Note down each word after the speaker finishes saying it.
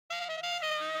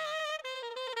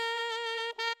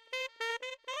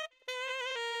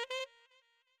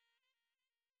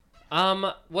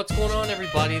What's going on,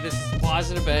 everybody? This is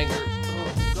Positive Anger.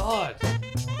 Oh, God.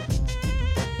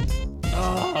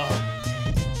 Oh.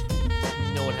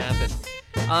 You know what happened.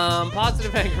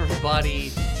 Positive Anger,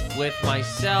 everybody, with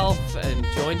myself and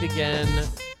joined again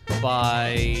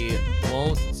by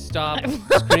Won't Stop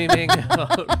Screaming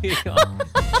about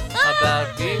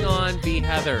being on B.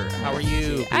 Heather. How are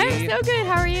you, B? I'm so good.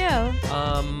 How are you? I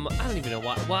don't even know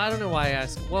why. Well, I don't know why I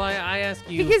ask. Well, I ask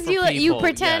you because for you people,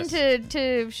 pretend yes.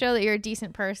 to show that you're a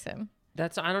decent person.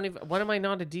 I don't even. When am I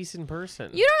not a decent person?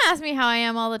 You don't ask me how I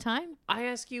am all the time. I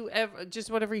ask you just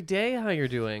about every day how you're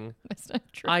doing. That's not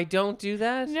true. I don't do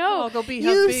that. No, I'll go be.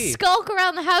 You skulk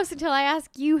around the house until I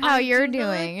ask you how you're do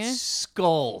doing. Not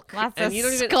skulk. Lots and of you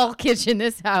don't even, skulkage in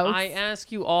this house. I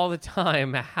ask you all the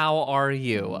time. How are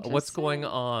you? Just What's going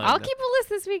on? I'll keep a list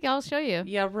this week. I'll show you.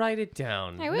 Yeah, write it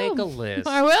down. I will. Make a list.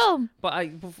 I will. But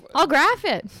I'll graph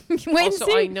it. Wait also, and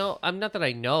see. I know. I'm not that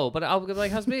I know, but I'll be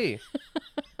like, how's me?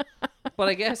 But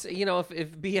I guess,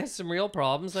 if B has some real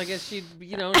problems, I guess she'd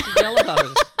yell about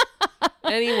it.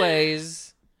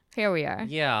 Anyways. Here we are.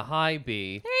 Yeah, hi,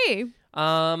 B. Hey.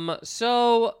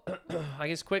 So, I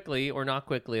guess quickly, or not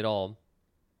quickly at all,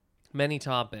 many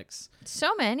topics.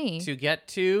 So many. To get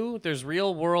to, there's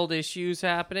real world issues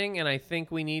happening, and I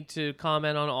think we need to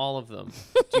comment on all of them.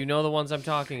 Do you know the ones I'm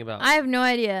talking about? I have no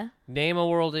idea. Name a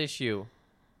world issue.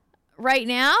 Right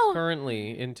now?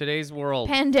 Currently, in today's world.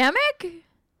 Pandemic?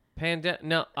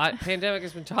 Pandemic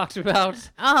has been talked about.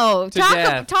 Oh,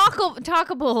 death.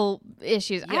 talkable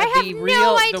issues. Yeah, I have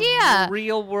no idea. The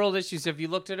real world issues. If you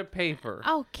looked at a paper.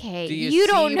 Okay, Do you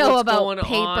don't know what's about going on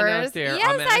papers. out there? Yes,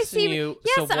 I'm asking I see. you.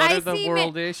 Yes, so what I are the see.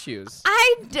 world issues?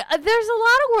 There's a lot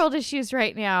of world issues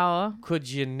right now. Could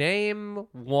you name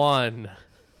one?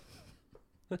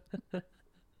 I mean,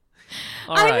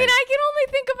 I can only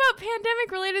think about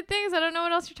pandemic-related things. I don't know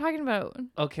what else you're talking about.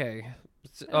 Okay.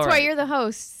 That's why you're the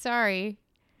host. Sorry.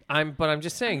 But I'm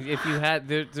just saying, if you had,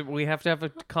 we have to have a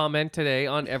comment today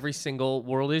on every single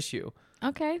world issue.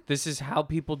 Okay. This is how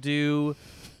people do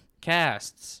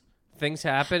casts. Things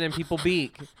happen and people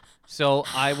beak. So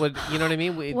I would, you know what I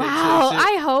mean? Wow.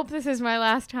 I hope this is my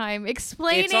last time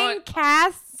explaining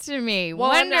casts to me. Well,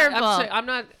 wonderful. I'm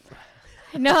not.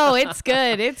 No, it's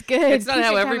good. It's good. It's not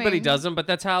how everybody does them, but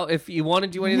that's how, if you want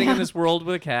to do anything in this world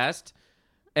with a cast,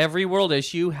 every world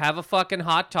issue, have a fucking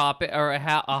hot topic or a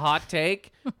hot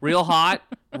take, real hot,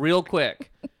 real quick.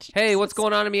 Hey, what's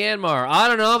going on in Myanmar? I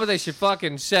don't know, but they should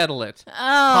fucking settle it. Oh,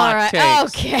 all right.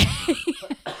 Takes. Okay.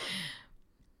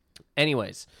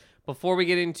 Anyways, before we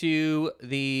get into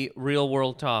the real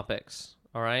world topics,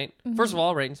 all right? Mm-hmm. First of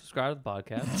all, rate and subscribe to the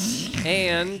podcast.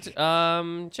 And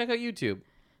check out YouTube.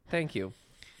 Thank you.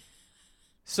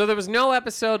 So there was no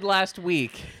episode last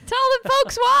week. Tell the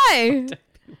folks why.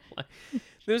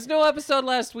 There was no episode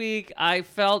last week. I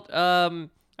felt bad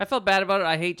about it.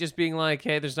 I hate just being like,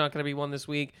 hey, there's not going to be one this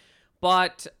week.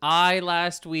 But I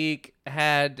last week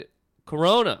had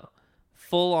Corona,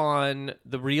 full on,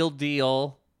 the real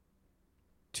deal.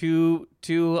 What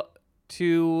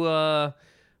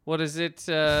is it?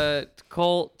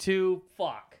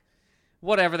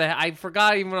 Whatever I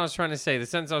forgot even what I was trying to say. The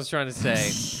sentence I was trying to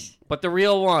say. But the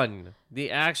real one,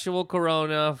 the actual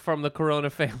Corona from the Corona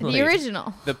family. The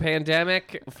original. The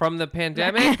pandemic from the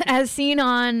pandemic. As seen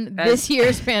on this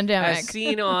year's pandemic. As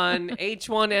seen on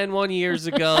H1N1 years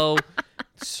ago.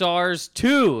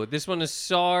 SARS-2. This one is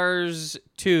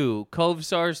SARS-2. CoV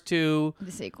SARS-2.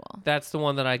 The sequel. That's the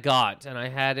one that I got. And I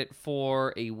had it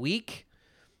for a week.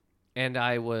 And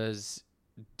I was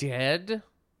dead.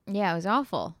 Yeah, it was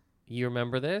awful. You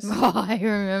remember this? Oh, I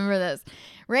remember this.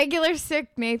 Regular sick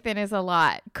Nathan is a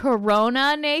lot.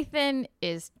 Corona Nathan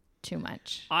is too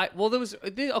much.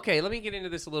 Okay, let me get into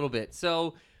this a little bit.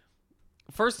 So,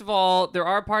 first of all, there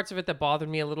are parts of it that bothered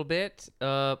me a little bit.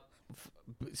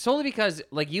 Solely because,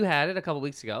 like, you had it a couple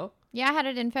weeks ago. Yeah, I had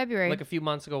it in February. Like a few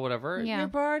months ago, whatever. Yeah. You're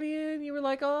partying. You were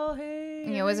like, oh, hey.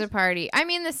 Yeah, it was a party. I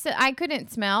mean, I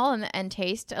couldn't smell and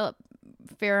taste a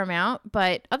fair amount.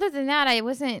 But other than that, I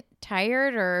wasn't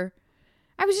tired or...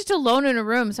 I was just alone in a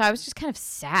room, so I was just kind of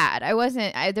sad. I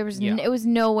wasn't... it was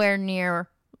nowhere near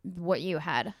what you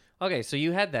had. Okay, so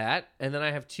you had that, and then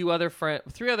I have three other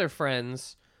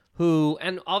friends who,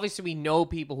 and obviously we know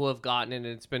people who have gotten it, and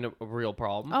it's been a real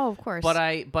problem. Oh, of course.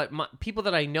 But people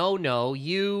that I know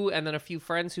you, and then a few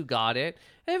friends who got it.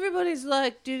 Everybody's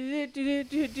like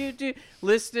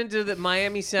listening to the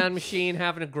Miami Sound Machine,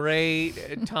 having a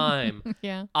great time.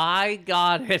 Yeah. I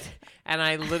got it, and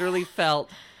I literally felt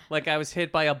like I was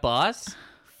hit by a bus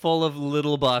full of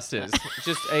little buses.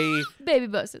 Just a baby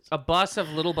buses. A bus of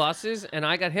little buses, and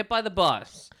I got hit by the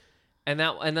bus. And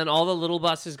then all the little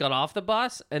buses got off the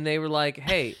bus, and they were like,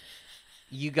 "Hey,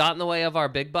 You got in the way of our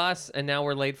big bus, and now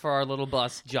we're late for our little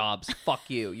bus jobs. Fuck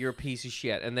you. You're a piece of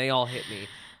shit. And they all hit me.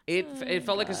 It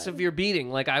felt like a severe beating.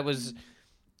 Like I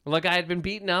had been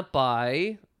beaten up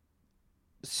by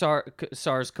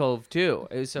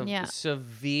SARS-CoV-2. It was a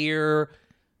severe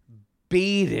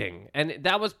beating. And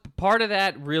that was part of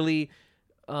that really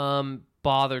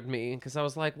bothered me because I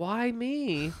was like, why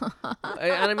me?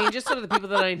 And I mean, just sort of the people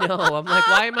that I know. I'm like,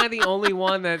 why am I the only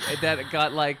one that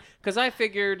got like, because I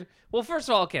figured, well, first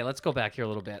of all, okay, let's go back here a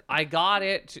little bit. I got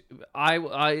it.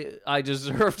 I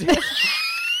deserved it.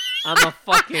 I'm a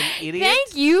fucking idiot.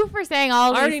 Thank you for saying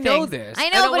all these things. I already know this. I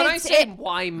know, but when I say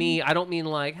why me, I don't mean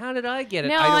like, how did I get it?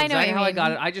 No, I know exactly how I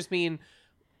got it. I just mean,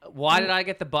 why did I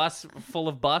get the bus full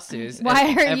of buses?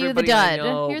 Why are you the dud?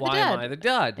 You're the why dud. am I the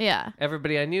dud? Yeah.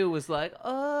 Everybody I knew was like,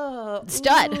 oh.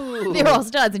 Stud. Ooh. They were all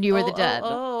studs and you were the dud.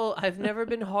 Oh, I've never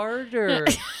been harder.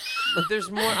 But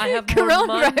there's more. I have more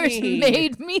money. Coronavirus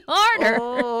made me harder.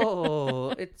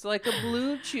 Oh, it's like a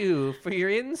Blue Chew for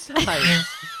your insides.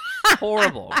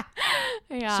 Horrible.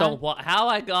 Yeah. So how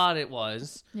I got it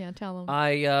was. Yeah, tell them.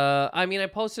 I mean, I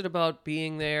posted about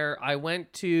being there. I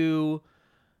went to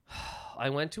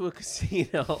a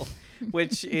casino,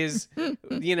 which is,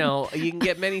 you know, you can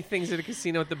get many things at a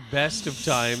casino at the best of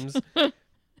times.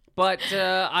 But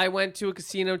I went to a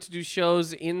casino to do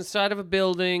shows inside of a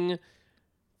building.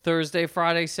 Thursday,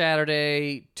 Friday,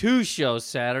 Saturday, 2 shows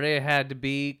Saturday. It had to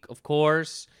be, of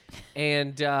course.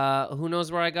 And who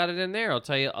knows where I got it in there? I'll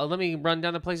tell you. Let me run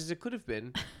down the places it could have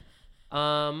been.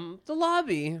 The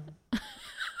lobby.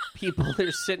 People that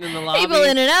are sitting in the lobby. People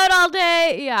in and out all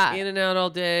day. Yeah. In and out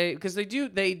all day. Because they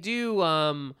did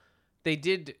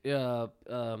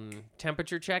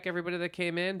temperature check everybody that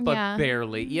came in, but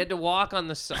barely. You had to walk on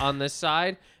this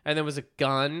side, and there was a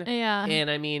gun. Yeah. And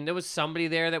I mean, there was somebody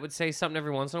there that would say something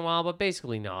every once in a while, but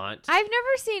basically not. I've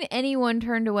never seen anyone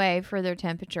turned away for their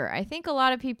temperature. I think a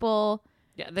lot of people.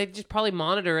 Yeah, they just probably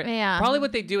monitor it. Yeah. Probably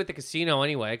what they do at the casino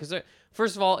anyway, because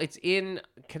first of all, it's in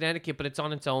Connecticut, but it's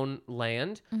on its own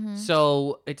land,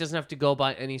 so it doesn't have to go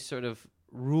by any sort of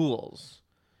rules.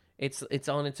 It's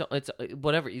on its own, it's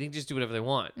whatever. You can just do whatever they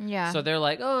want. Yeah. So they're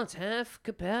like, oh, it's half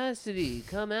capacity.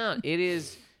 Come out.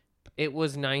 It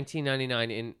was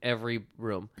 $19.99 in every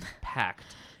room,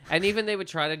 packed. And even they would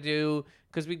try to do,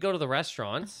 because we'd go to the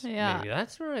restaurants. Yeah. Maybe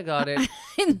that's where I got it.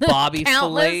 Bobby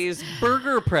Fille's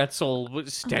burger pretzel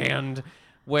stand,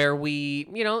 where we,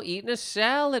 you know, eating a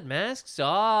salad, masks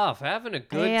off, having a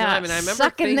good time. And I remember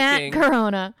sucking thinking, that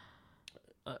Corona.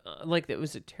 like, it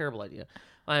was a terrible idea.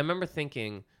 I remember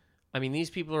thinking, I mean, these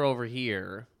people are over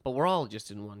here, but we're all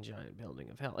just in one giant building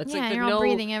of hell. It's like you're all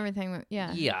breathing everything.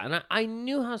 Yeah. Yeah, and I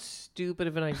knew how stupid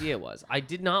of an idea it was. I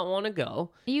did not want to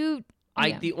go.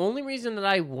 The only reason that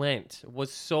I went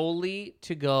was solely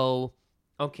to go,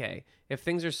 okay, if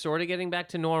things are sort of getting back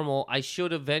to normal, I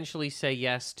should eventually say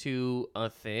yes to a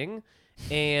thing,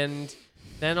 and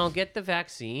then I'll get the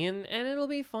vaccine, and it'll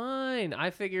be fine. I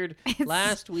figured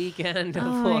last weekend. Oh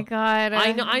my God.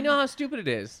 I know how stupid it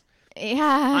is.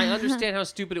 Yeah. I understand how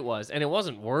stupid it was, and it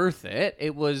wasn't worth it.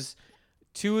 It was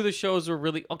 2 of the shows were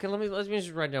really okay. Let me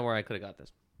just write down where I could have got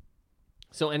this.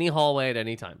 So any hallway at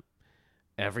any time,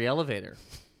 every elevator,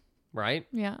 right?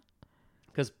 Yeah.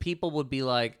 Because people would be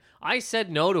like, I said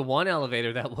no to one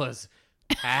elevator that was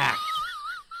packed,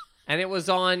 and it was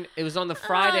on the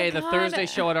Friday. The Thursday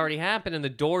show had already happened, and the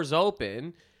doors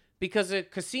open because a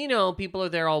casino, people are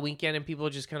there all weekend, and people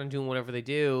are just kind of doing whatever they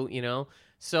do, you know.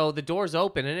 So the doors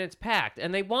open and it's packed,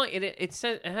 and they want it.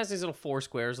 It has these little 4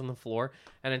 squares on the floor,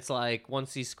 and it's like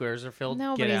once these squares are filled,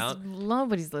 get out.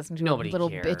 Nobody's listening to Nobody a little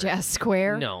cared. bitch ass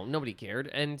square. No, nobody cared.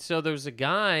 And so there's a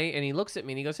guy, and he looks at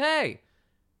me and he goes, "Hey,"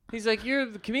 he's like, "You're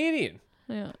the comedian."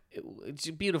 Yeah. It's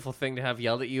a beautiful thing to have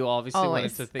yelled at you. Obviously, when Always.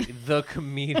 it's to think the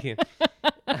comedian.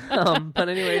 But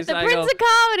anyways, the Prince of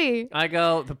Comedy. I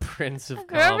go the Prince of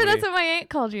Comedy. Remember, that's what my aunt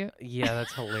called you. Yeah,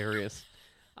 that's hilarious.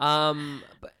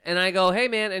 And I go, "Hey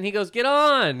man," and he goes, "Get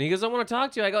on." He goes, "I want to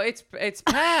talk to you." I go, "It's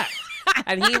packed."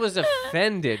 And he was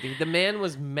offended. The man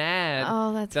was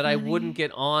mad that I wouldn't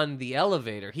get on the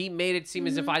elevator. He made it seem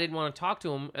as if I didn't want to talk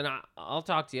to him, and I'll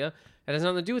talk to you. It has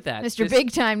nothing to do with that. Mr.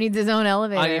 Big Time needs his own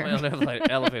elevator. I need my own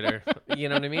elevator. You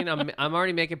know what I mean? I'm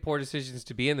already making poor decisions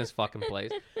to be in this fucking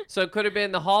place. So it could have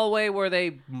been the hallway where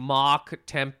they mock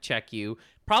temp check you.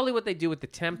 Probably what they do with the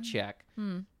temp check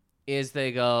is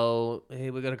they go, "Hey,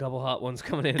 we got a couple hot ones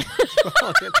coming in." That's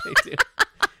probably what they do.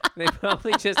 They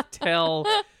probably just tell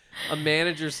a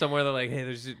manager somewhere, they're like, "Hey,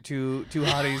 there's two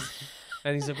hotties."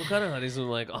 And he's like, "What kind of hotties?" I'm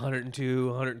like, 102,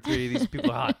 103. These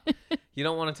people are hot. You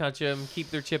don't want to touch them.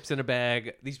 Keep their chips in a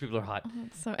bag. These people are hot.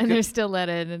 And they're still let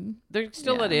in. They're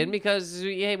still let in because,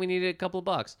 hey, we need a couple of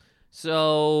bucks.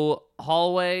 So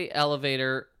hallway,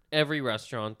 elevator, every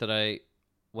restaurant that I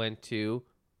went to,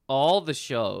 all the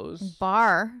shows.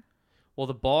 Bar. Well,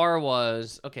 the bar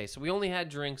was okay. So we only had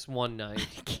drinks one night.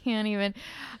 I can't even.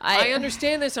 I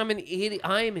understand this. I'm an idiot.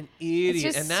 I am an idiot. It's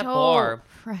just And that so bar,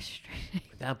 frustrating.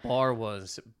 that bar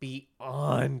was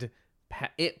beyond.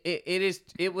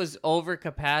 It was over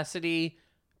capacity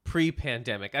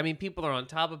pre-pandemic. I mean, people are on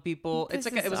top of people. It was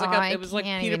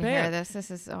like Peter Pan. This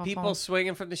is awful. People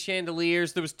swinging from the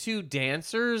chandeliers. There was 2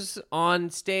 dancers on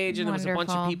stage, and there was a bunch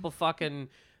of people fucking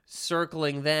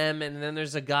circling them. And then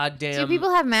there's a goddamn. Do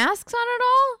people have masks on at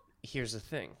all? Here's the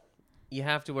thing: you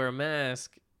have to wear a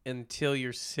mask until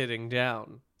you're sitting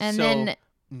down, and so, then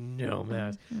no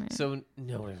mask. Right. So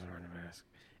nobody's wearing a mask.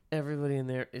 Everybody in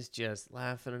there is just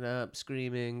laughing it up,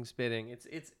 screaming, spitting.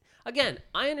 It's again,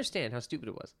 I understand how stupid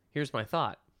it was. Here's my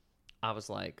thought. I was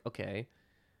like, okay,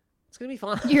 it's going to be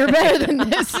fine. You're better than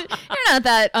this. You're not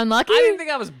that unlucky. I didn't think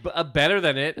I was better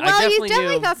than it. Well, I you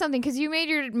definitely knew. thought something because you made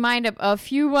your mind up a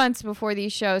few months before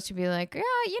these shows to be like,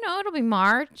 yeah, it'll be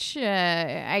March.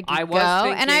 I could go.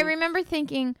 And I remember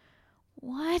thinking,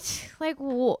 what? Like,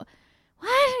 what?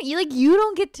 You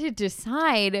don't get to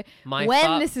decide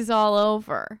when this is all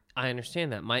over. I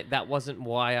understand that. That wasn't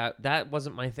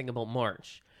my thing about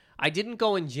March. I didn't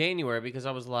go in January because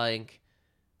I was like,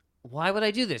 why would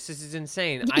I do this? This is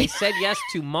insane. I said yes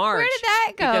to March. Where did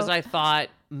that go? Because I thought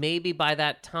maybe by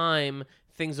that time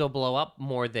things will blow up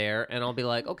more there and I'll be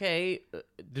like, okay,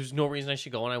 there's no reason I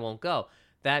should go and I won't go.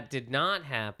 That did not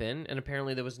happen. And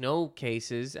apparently there was no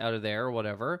cases out of there or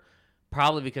whatever.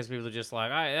 Probably because people are just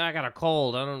like, I got a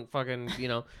cold. I don't fucking,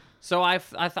 So I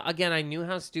thought, again, I knew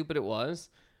how stupid it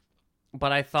was.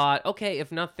 But I thought, okay,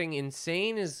 if nothing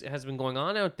insane has been going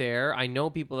on out there, I know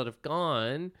people that have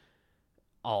gone,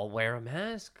 I'll wear a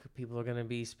mask. People are going to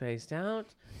be spaced out.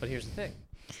 But here's the thing.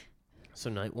 So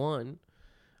night 1,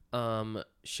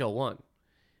 show 1.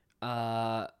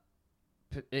 So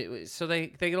they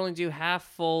could only do half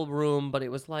full room, but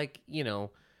it was like,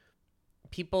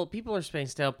 people are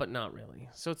spaced out, but not really.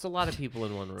 So it's a lot of people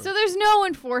in one room. So there's no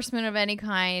enforcement of any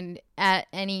kind at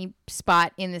any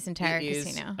spot in this entire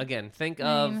casino. Again, think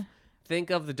of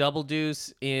the Double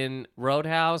Deuce in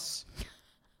Roadhouse.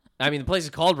 I mean, the place is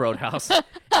called Roadhouse,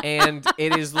 and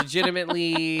it is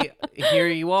legitimately, here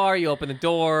you are, you open the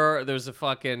door, there's a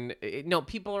fucking,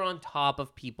 people are on top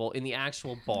of people in the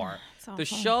actual bar. The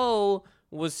show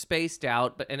was spaced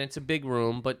out, and it's a big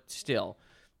room, but still.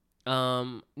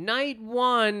 Night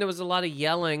 1, there was a lot of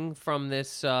yelling from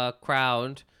this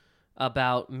crowd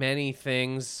about many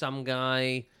things. Some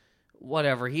guy,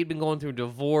 whatever, he'd been going through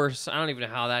divorce. I don't even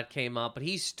know how that came up, but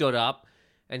he stood up.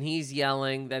 And he's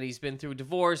yelling that he's been through a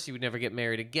divorce. He would never get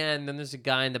married again. Then there's a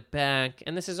guy in the back.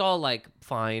 And this is all, like,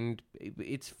 fine.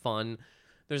 It's fun.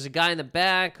 There's a guy in the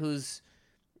back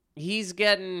he's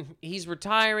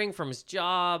retiring from his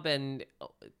job and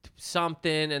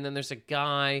something. And then there's a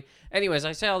guy. Anyways,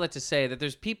 I say all that to say that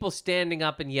there's people standing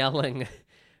up and yelling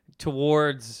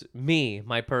towards me,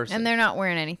 my person. And they're not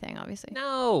wearing anything, obviously.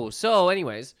 No. So,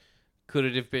 anyways, could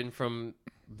it have been from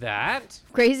that?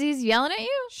 Crazies yelling at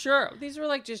you? Sure. These were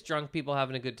like just drunk people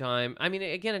having a good time. I mean,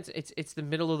 again, it's the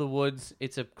middle of the woods.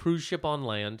 It's a cruise ship on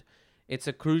land. It's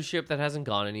a cruise ship that hasn't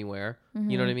gone anywhere. Mm-hmm.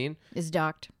 You know what I mean? It's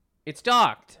docked. It's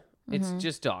docked. Mm-hmm. It's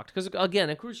just docked. Because, again,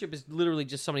 a cruise ship is literally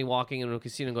just somebody walking into a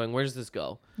casino going, where does this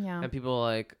go? Yeah. And people are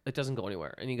like, it doesn't go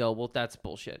anywhere. And you go, well, that's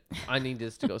bullshit. I need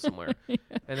this to go somewhere. Yeah.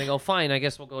 And they go, fine, I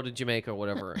guess we'll go to Jamaica or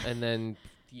whatever. And then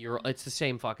it's the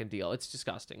same fucking deal. It's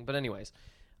disgusting. But anyways,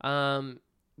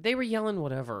 they were yelling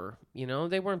whatever,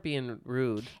 they weren't being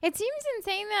rude. It seems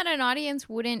insane that an audience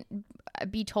wouldn't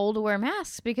be told to wear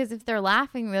masks because if they're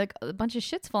laughing, like a bunch of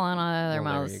shit's falling out of their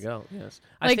mouths. There you go. Yes.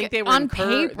 Like, I think they were on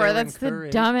paper, that's the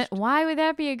dumbest. Why would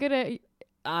that be a good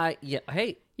yeah,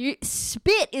 hey.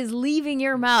 Spit is leaving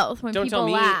your mouth when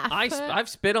people laugh. I've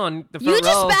spit on the front row. You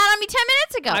just spat on me 10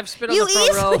 minutes ago. I've spit on the front row.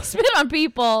 You easily spit on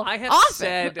people. I have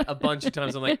said a bunch of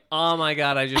times, I'm like, oh my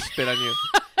God, I just spit on you.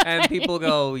 And people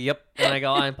go, yep. And I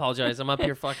go, I apologize. I'm up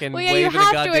here fucking waving a goddamn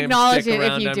stick around. You have to acknowledge it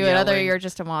if you do it. Otherwise, you're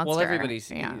just a monster. Well, everybody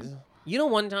sees. Yeah.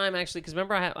 One time, actually, because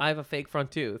remember I have a fake front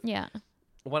tooth. Yeah.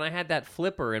 When I had that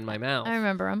flipper in my mouth. I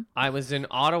remember him. I was in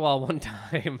Ottawa one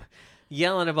time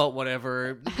yelling about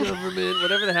whatever, government,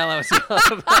 whatever the hell I was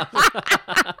yelling about.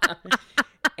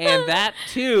 And that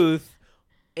tooth,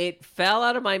 it fell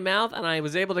out of my mouth and I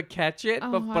was able to catch it,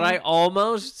 but I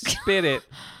almost spit it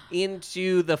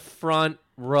into the front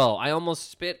row. I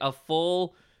almost spit a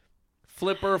full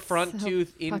flipper front So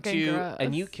tooth fucking into, gross.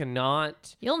 and you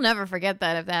cannot. You'll never forget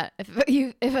that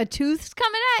if a tooth's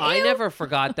coming at you. I never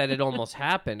forgot that it almost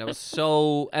happened. I was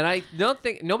so, and I don't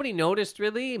think nobody noticed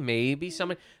really. Maybe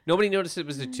nobody noticed it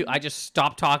was the tooth. I just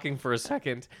stopped talking for a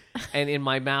second, and in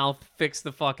my mouth fixed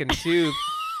the fucking tooth.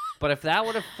 But if that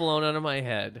would have flown out of my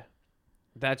head,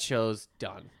 that show's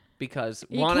done. Because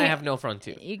one, I have no front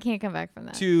tooth. You can't come back from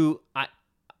that. Two,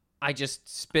 I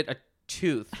just spit a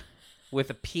tooth with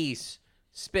a piece,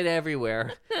 spit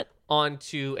everywhere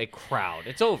onto a crowd.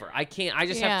 It's over. I can't. I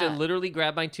just have to literally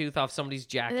grab my tooth off somebody's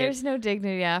jacket. There's no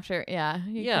dignity after. Yeah.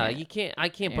 You can't. I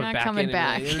can't You're put it not back coming in.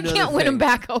 back. And You can't win them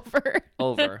back over.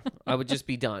 Over. I would just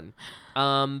be done.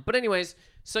 But anyways,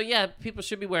 so yeah, people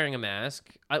should be wearing a mask.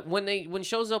 When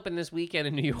shows open this weekend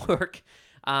in New York.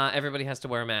 Everybody has to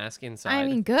wear a mask inside. I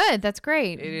mean, good. That's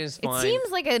great. It is fine. It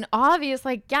seems like an obvious,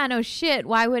 yeah, no shit.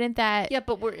 Why wouldn't that? Yeah,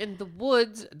 but we're in the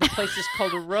woods. The place is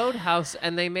called a roadhouse,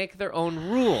 and they make their own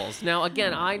rules. Now,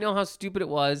 again, I know how stupid it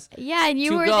was. Yeah, and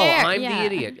you to were go. there. I'm yeah. the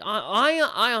idiot. I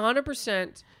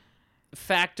 100%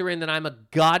 factor in that I'm a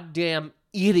goddamn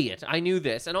idiot. I knew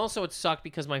this, and also it sucked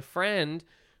because my friend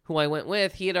who I went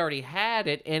with, he had already had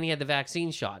it, and he had the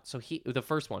vaccine shot. So the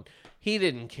first one, he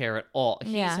didn't care at all.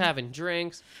 He's having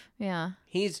drinks. Yeah.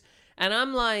 And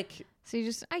I'm like, so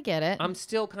I get it. I'm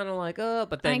still kind of like,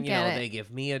 but then they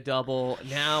give me a double.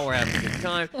 Now we're having a good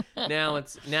time.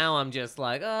 now I'm just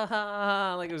like,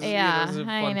 like it was, it was a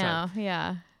fun time.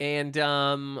 Yeah. And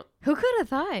who could have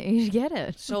thought you'd get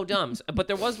it? So dumb. But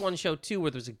there was one show too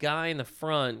where there was a guy in the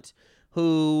front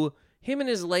who him and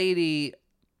his lady,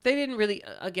 they didn't really.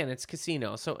 Again, it's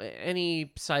casino, so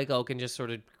any psycho can just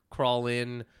sort of crawl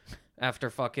in after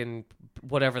fucking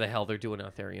whatever the hell they're doing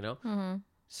out there, you know. Mm-hmm.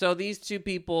 So these two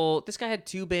people, this guy had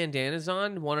two bandanas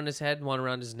on, one on his head, and one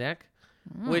around his neck,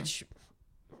 which,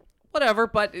 whatever.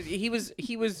 But he was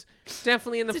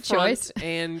definitely in the front, choice.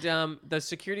 And the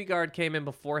security guard came in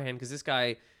beforehand because this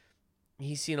guy,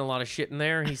 he's seen a lot of shit in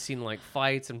there. He's seen like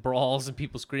fights and brawls and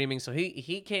people screaming. So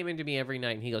he came into me every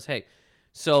night and he goes, "Hey,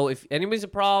 so if anybody's a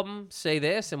problem, say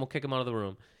this, and we'll kick him out of the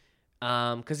room."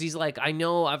 Because he's like, I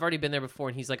know, I've already been there before,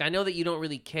 and he's like, I know that you don't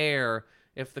really care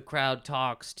if the crowd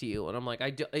talks to you. And I'm like,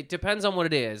 it depends on what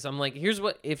it is. I'm like, here's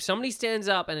what, if somebody stands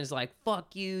up and is like,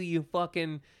 fuck you, you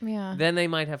fucking, then they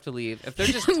might have to leave. If they're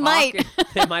just talking,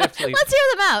 they might have to leave. Let's hear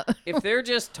them out. If they're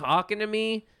just talking to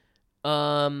me,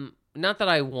 not that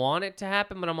I want it to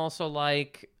happen, but I'm also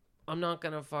like, I'm not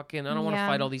going to fucking, I don't want to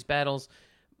fight all these battles.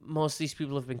 Most of these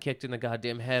people have been kicked in the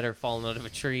goddamn head or fallen out of a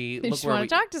tree. They just want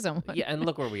to talk to someone. Yeah, and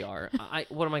look where we are.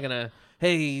 What am I gonna?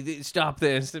 Hey, stop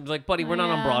this! I'm like, buddy, we're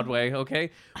not on Broadway, okay?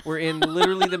 We're in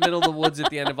literally the middle of the woods at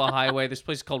the end of a highway. This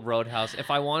place is called Roadhouse. If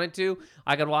I wanted to,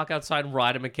 I could walk outside and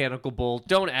ride a mechanical bull.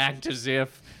 Don't act as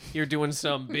if you're doing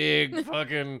some big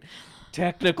fucking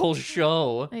technical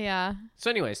show. Yeah.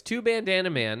 So, anyways, two bandana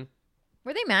man.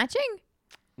 Were they matching?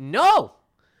 No.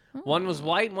 One was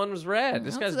white and one was red.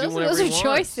 This guy's doing whatever he wants. Those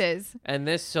are choices. And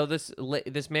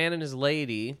this man and his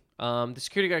lady, the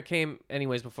security guard came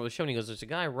anyways before the show, and he goes, "There's a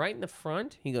guy right in the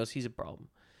front." He goes, "He's a problem."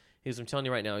 He goes, "I'm telling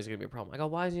you right now, he's going to be a problem." I go,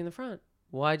 "Why is he in the front?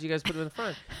 Why'd you guys put him in the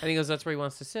front?" And he goes, "That's where he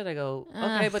wants to sit." I go,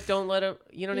 "Okay, but don't let him,"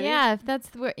 you know what I mean? Yeah, if that's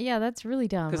that's really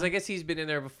dumb. Because I guess he's been in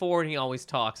there before, and he always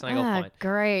talks, and I go, "Fine."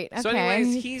 Great. Okay. So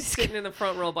anyways, he's sitting in the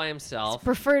front row by himself.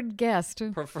 Preferred guest.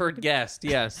 Preferred guest,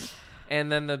 yes. And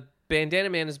then the bandana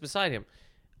man is beside him.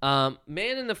 Man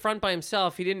in the front by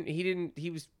himself, he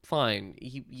was fine.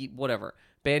 He whatever.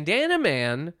 Bandana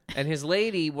man and his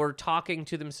lady were talking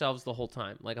to themselves the whole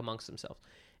time, like amongst themselves.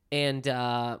 And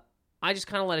I just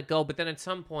kind of let it go. But then at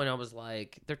some point I was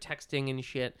like, they're texting and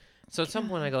shit. So at some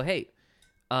point I go, "Hey,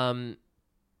 do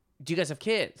you guys have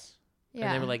kids?" Yeah.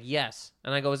 And they were like, "Yes."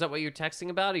 And I go, "Is that what you're texting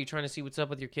about? Are you trying to see what's up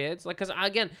with your kids?" Like, because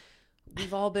again,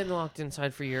 we've all been locked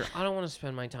inside for a year. I don't want to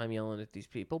spend my time yelling at these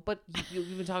people, but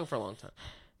you've been talking for a long time.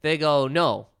 They go,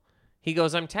 "No." He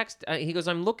goes, "I'm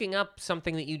I'm looking up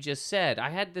something that you just said. I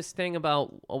had this thing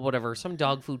about whatever, some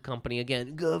dog food company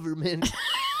again, government,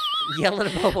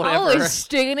 yelling about whatever." Always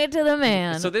sticking it to the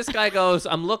man. So this guy goes,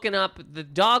 "I'm looking up the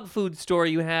dog food store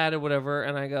you had or whatever,"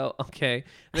 and I go, "Okay."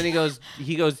 And then he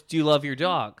goes, "Do you love your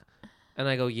dog?" And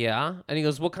I go, "Yeah." And he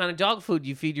goes, "What kind of dog food do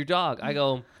you feed your dog?" I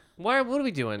go, what are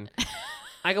we doing?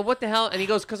 I go, "What the hell?" And he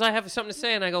goes, "Because I have something to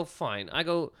say." And I go, "Fine." I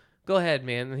go, "Go ahead,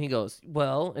 man." And he goes,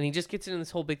 "Well," and he just gets into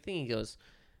this whole big thing. He goes,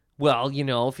 "Well,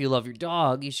 if you love your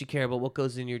dog, you should care about what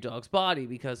goes in your dog's body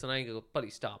because," and I go,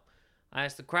 "Buddy, stop." I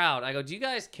asked the crowd, I go, "Do you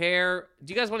guys care?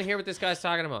 Do you guys want to hear what this guy's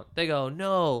talking about?" They go,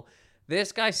 "No."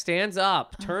 This guy stands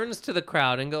up, turns to the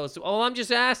crowd and goes, "Oh, I'm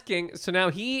just asking." So now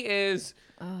he is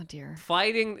oh dear.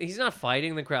 fighting. He's not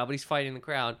fighting the crowd, but he's fighting the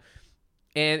crowd.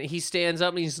 And he stands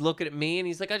up and he's looking at me and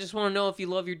he's like, I just want to know if you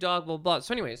love your dog, blah, blah.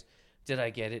 So anyways, did I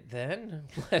get it then?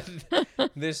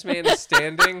 This man is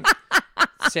standing,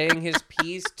 saying his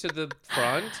piece to the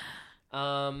front.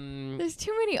 There's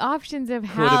too many options of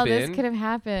how this could have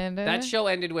happened. That show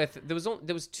ended with, there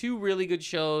was 2 really good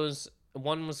shows.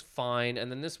 One was fine.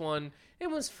 And then this one, it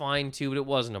was fine too, but it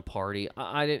wasn't a party.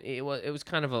 It was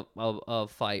kind of a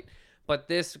fight. But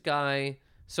this guy...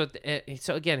 So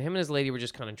again, him and his lady were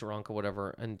just kind of drunk or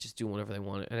whatever and just doing whatever they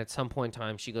wanted. And at some point in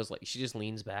time, she goes she just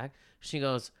leans back. She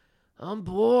goes, I'm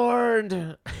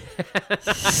bored.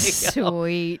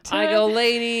 Sweet. I go,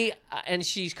 lady. And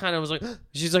she's kind of was like,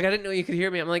 she's like, I didn't know you could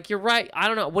hear me. I'm like, you're right. I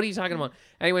don't know. What are you talking about?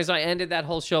 Anyways, I ended that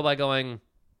whole show by going,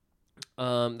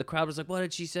 the crowd was like, what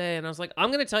did she say? And I was like, I'm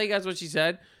going to tell you guys what she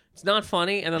said. It's not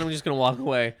funny. And then I'm just going to walk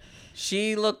away.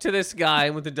 She looked to this guy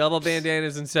with the double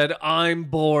bandanas and said, I'm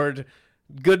bored.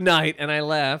 Good night. And I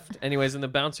left. Anyways, and the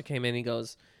bouncer came in.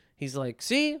 He's like,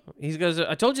 see? He goes,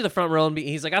 I told you the front row. And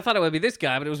he's like, I thought it would be this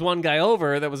guy, but it was one guy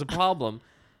over that was a problem.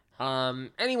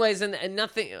 Anyways, and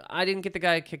nothing. I didn't get the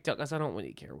guy kicked out because I don't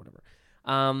really care, whatever.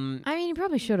 I mean, you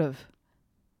probably should have.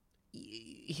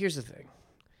 Here's the thing.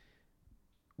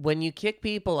 When you kick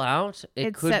people out,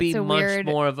 it could be much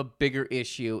more of a bigger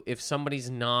issue if somebody's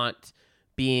not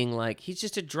being like, he's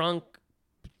just a drunk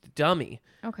dummy.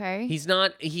 Okay. He's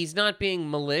not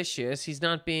being malicious. He's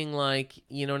not being like,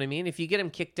 you know what I mean? If you get him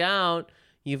kicked out,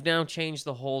 you've now changed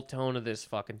the whole tone of this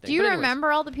fucking thing. Do you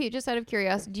remember all the people, just out of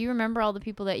curiosity, do you remember all the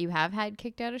people that you have had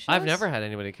kicked out of shows? I've never had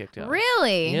anybody kicked out.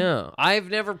 Really? Yeah. I've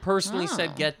never personally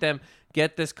said, get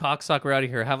this cocksucker out of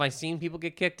here. Have I seen people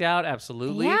get kicked out?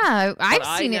 Absolutely. Yeah,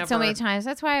 I've seen it so many times.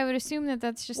 That's why I would assume that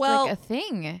that's just like a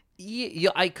thing. Yeah,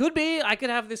 I could be. I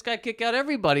could have this guy kick out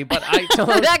everybody, but I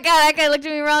don't. that guy looked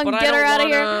at me wrong. Get her out of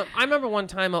here. I remember one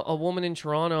time a woman in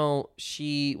Toronto,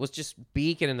 she was just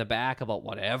beaking in the back about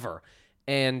whatever.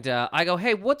 And I go,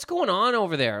 hey, what's going on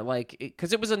over there? Like,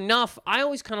 because it was enough. I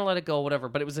always kind of let it go, whatever,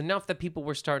 but it was enough that people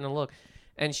were starting to look.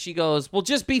 And she goes, well,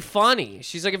 just be funny.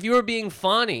 She's like, if you were being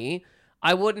funny,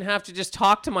 I wouldn't have to just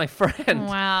talk to my friend.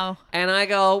 Wow. And I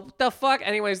go, what the fuck?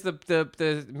 Anyways,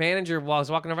 the manager was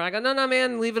walking over. I go, no,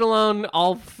 man, leave it alone.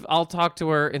 I'll talk to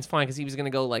her. It's fine, because he was going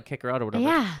to go, like, kick her out or whatever.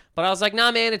 Yeah. But I was like,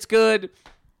 nah, man, it's good.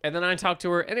 And then I talked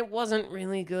to her, and it wasn't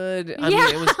really good. I mean,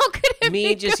 it was how could it me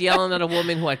be just good? yelling at a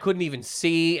woman who I couldn't even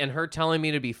see, and her telling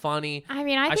me to be funny. I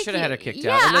mean, I should have had her kicked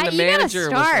yeah, out. And then the you gotta manager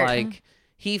was start. like,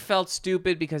 he felt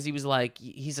stupid because he's like,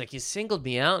 you singled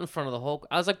me out in front of the whole.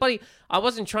 I was like, buddy, I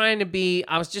wasn't trying to be.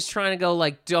 I was just trying to go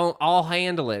like, I'll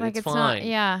handle it. Like it's not, fine.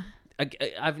 yeah.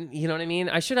 I've, you know what I mean?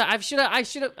 I should have.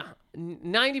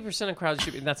 90% of crowds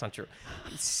should be. That's not true.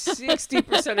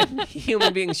 60% of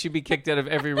human beings should be kicked out of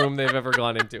every room they've ever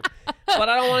gone into. But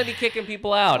I don't want to be kicking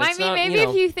people out. I mean, maybe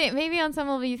if you think, maybe on some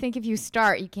level you think if you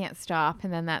start, you can't stop,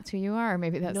 and then that's who you are. Or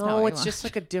maybe that's not no. what It's just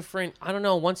like a different. I don't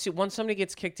know. Once somebody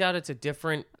gets kicked out, it's a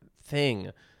different thing.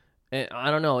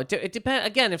 I don't know. It depends.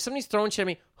 Again, if somebody's throwing shit at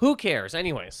me, who cares?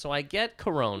 Anyway, so I get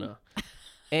corona.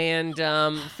 And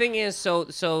thing is, so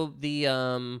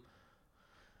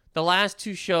the last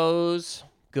 2 shows,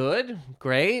 good,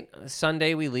 great.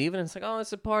 Sunday we leave, and it's like, oh,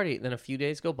 it's a party. Then a few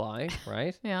days go by,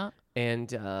 right? Yeah.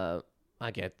 And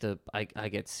I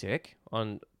get sick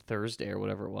on Thursday or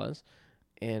whatever it was,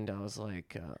 and I was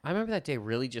like, I remember that day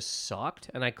really just sucked,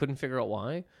 and I couldn't figure out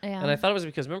why. Yeah. And I thought it was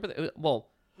because it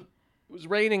was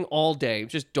raining all day,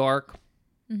 just dark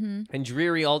and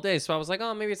dreary all day. So I was like,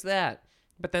 oh, maybe it's that.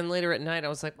 But then later at night, I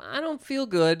was like, I don't feel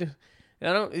good.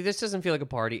 This doesn't feel like a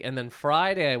party. And then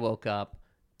Friday, I woke up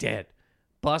dead.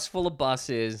 Bus full of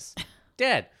buses,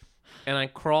 dead. And I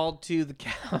crawled to the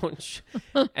couch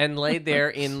and laid there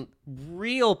in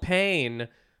real pain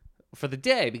for the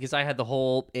day because I had the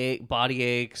whole body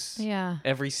aches. Yeah.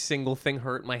 Every single thing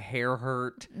hurt. My hair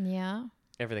hurt. Yeah.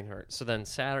 Everything hurt. So then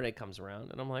Saturday comes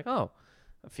around, and I'm like, oh,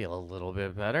 I feel a little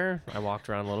bit better. I walked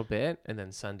around a little bit. And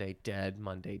then Sunday, dead.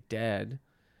 Monday, dead.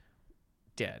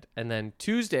 And then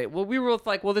Tuesday, we were both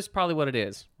like, well, this is probably what it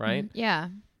is, right? Yeah.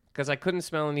 Because I couldn't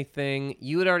smell anything.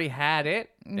 You had already had it,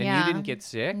 and you didn't get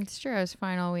sick. It's true. It was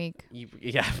fine all week.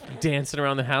 Dancing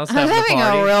around the house, I was having a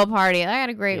party. a real party. I had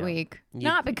a great week.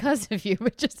 Not because of you,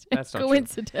 but just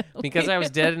coincidentally. Because I was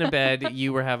dead in a bed,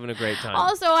 you were having a great time.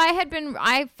 Also,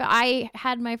 I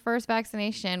had my first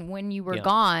vaccination when you were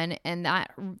gone, and I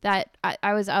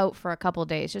was out for a couple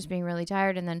days, just being really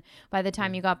tired. And then by the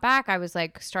time you got back, I was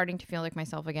like starting to feel like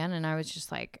myself again, and I was just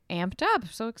like amped up,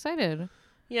 so excited.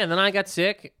 Yeah, and then I got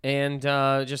sick and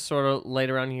just sort of laid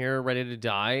around here ready to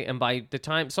die. And by the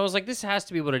time... So I was like, this has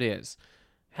to be what it is.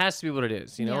 Has to be what it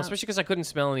is, you know? Yeah. Especially because I couldn't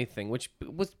smell anything, which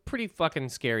was pretty fucking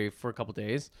scary for a couple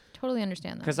days. Totally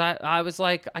understand that. Because I was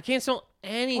like, I can't smell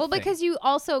anything. Well, because you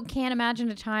also can't imagine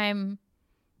a time,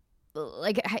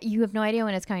 like, you have no idea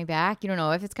when it's coming back. You don't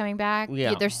know if it's coming back.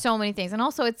 Yeah. There's so many things. And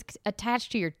also, it's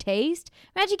attached to your taste.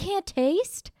 Imagine you can't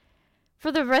taste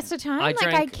for the rest of the time.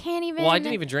 I can't even. Well, I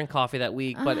didn't even drink coffee that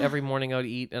week, but every morning I would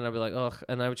eat and I'd be like, ugh.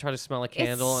 And I would try to smell a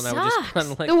candle and I would just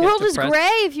kind of like, the get world is depressed. gray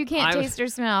if you can't taste or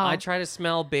smell. I tried to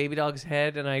smell Baby Dog's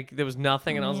head and there was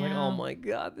nothing. And I was like, Yeah. oh my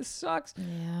God, this sucks.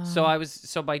 Yeah.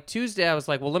 So by Tuesday, I was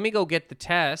like, well, let me go get the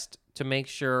test to make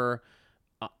sure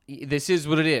this is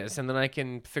what it is. And then I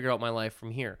can figure out my life from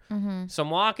here. Mm-hmm. So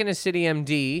I'm walking to City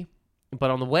MD,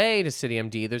 but on the way to City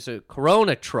MD, there's a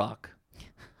Corona truck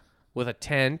with a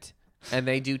tent and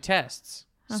they do tests,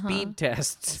 speed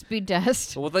tests. Speed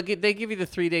test. Well, they give you the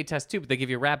 3-day test too, but they give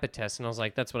you a rapid test. And I was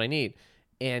like, that's what I need.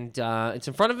 And it's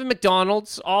in front of a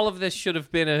McDonald's. All of this should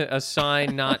have been a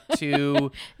sign not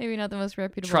to Maybe not the most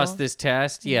reputable. trust this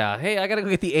test. Yeah. Hey, I got to go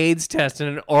get the AIDS test in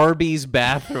an Arby's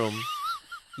bathroom.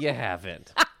 You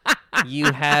haven't.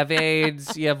 You have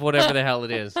AIDS. You have whatever the hell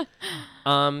it is.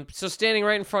 So standing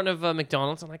right in front of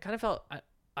McDonald's, and I kind of felt,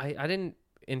 I didn't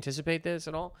anticipate this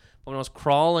at all. But when I was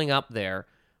crawling up there,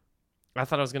 I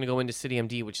thought I was going to go into City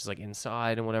MD, which is like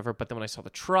inside and whatever. But then when I saw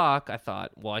the truck, I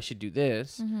thought, well, I should do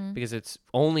this because it's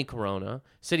only Corona.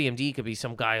 City MD could be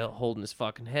some guy holding his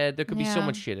fucking head. There could be so Yeah.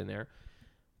 much shit in there.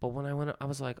 But when I went, I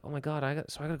was like, oh my God, I got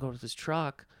to go to this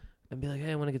truck and be like,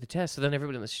 hey, I want to get the test. So then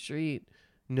everybody on the street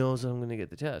knows I'm going to get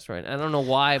the test, right? I don't know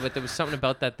why, but there was something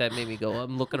about that made me go,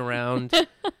 I'm looking around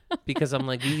because I'm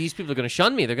like, these people are going to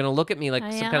shun me. They're going to look at me like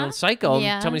some kind of psycho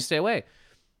and tell me to stay away.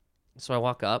 So I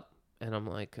walk up and I'm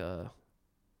like,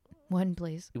 One,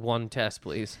 please. one test,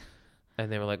 please. And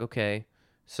they were like, okay.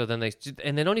 So then they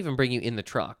don't even bring you in the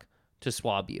truck to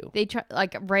swab you. They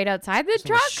like right outside the It's on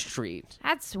truck? the street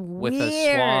That's with weird.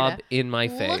 a swab in my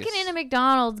face. Looking into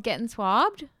McDonald's getting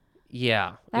swabbed?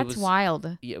 Yeah. That's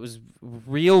wild. Yeah, it was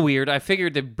real weird. I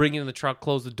figured they'd bring you in the truck,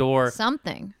 close the door.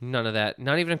 Something. None of that.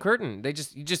 Not even a curtain. They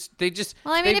just.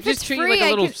 Well, I mean, they if just it's treat you free,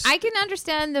 like a little I can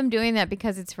understand them doing that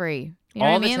because it's free. You know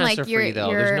all what I the mean? tests Like are free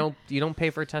though. you're... You don't pay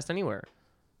for a test anywhere.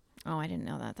 Oh, I didn't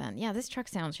know that then. Yeah, this truck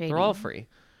sounds shady. They're all free.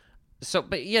 So,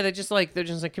 but yeah, they're just like,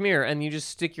 come here, and you just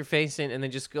stick your face in, and they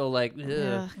just go like, ugh.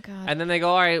 Ugh, God. And then they go,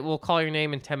 all right, we'll call your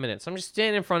name in 10 minutes. So I'm just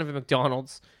standing in front of a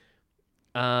McDonald's,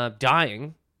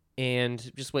 dying,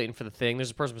 and just waiting for the thing.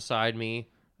 There's a person beside me,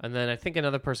 and then I think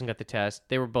another person got the test.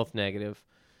 They were both negative,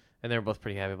 and they were both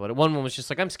pretty happy about it. One was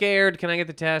just like, I'm scared. Can I get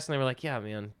the test? And they were like, yeah,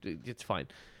 man, it's fine.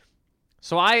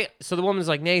 So the woman's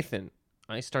like, Nathan.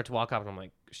 I start to walk up, and I'm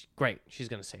like, great. She's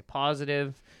going to say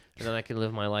positive, and then I can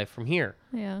live my life from here.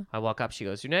 Yeah. I walk up. She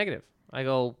goes, you're negative. I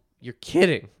go, you're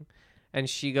kidding. And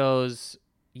she goes,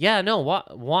 yeah, no,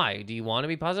 why? Do you want to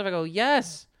be positive? I go,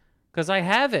 yes, because I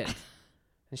have it.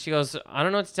 And she goes, I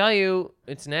don't know what to tell you.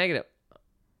 It's negative.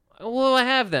 Well, I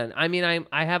have then. I mean,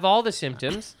 I have all the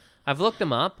symptoms. I've looked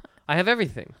them up. I have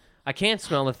everything. I can't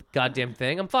smell the goddamn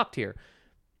thing. I'm fucked here.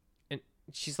 And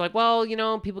she's like, well,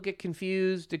 people get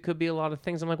confused. It could be a lot of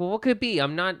things. I'm like, well, what could it be?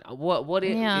 I'm not, what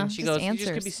it? Yeah, and she just goes, you just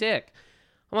could be answers. sick.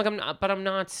 I'm like, I'm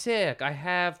not sick. I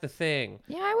have the thing.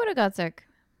 Yeah, I would have got sick.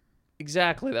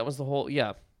 Exactly. That was the whole,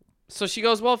 yeah. So she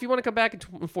goes, well, if you want to come back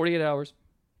in 48 hours.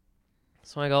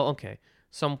 So I go, okay.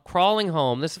 So I'm crawling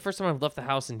home. This is the first time I've left the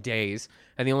house in days.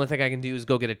 And the only thing I can do is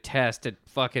go get a test at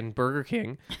fucking Burger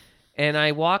King. And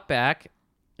I walk back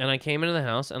and I came into the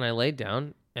house and I laid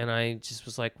down and I just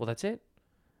was like, well, that's it.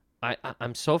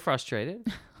 I'm so frustrated.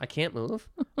 I can't move.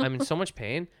 I'm in so much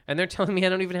pain. And they're telling me I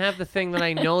don't even have the thing that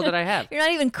I know that I have. You're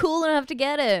not even cool enough to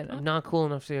get it. I'm not cool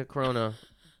enough to get corona,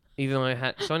 even though I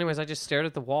had. So, anyways, I just stared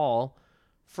at the wall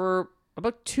for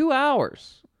about 2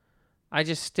 hours. I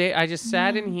just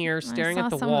sat in here staring I saw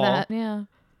at the some wall. Of that, yeah.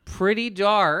 Pretty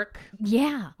dark.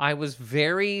 Yeah. I was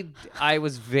very,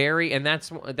 and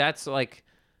that's like,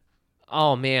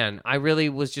 oh man, I really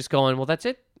was just going, well, that's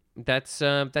it. That's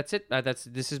it.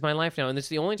 This is my life now, and this is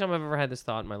the only time I've ever had this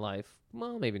thought in my life.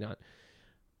 Well, maybe not.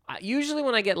 Usually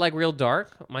when I get like real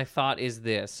dark, my thought is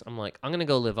this. I'm like, I'm going to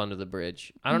go live under the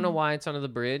bridge. I don't know why it's under the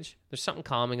bridge. There's something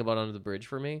calming about under the bridge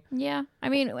for me. Yeah. I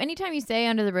mean, anytime you say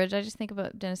under the bridge, I just think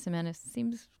about Dennis the Menace. It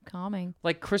seems calming.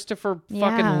 Like Christopher Yeah.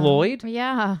 fucking Lloyd.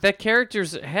 Yeah. That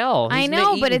character's hell. He's I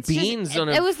know, but eating it's beans just, on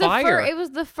it a was fire. it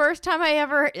was the first time I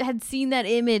ever had seen that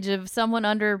image of someone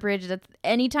under a bridge. That's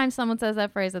anytime someone says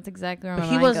that phrase, that's exactly where my But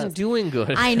he mind wasn't goes. doing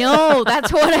good. I know.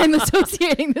 That's what I'm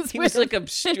associating this He with. was like a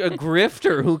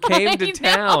grifter who came to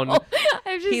town. I'm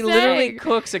just He saying. literally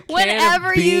cooks a can Whenever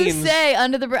of beans. you say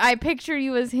under the bridge, I picture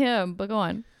you as him. But go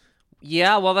on.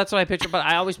 Yeah, well, that's what I picture. But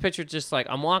I always picture just like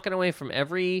I'm walking away from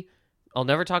I'll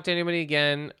never talk to anybody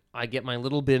again. I get my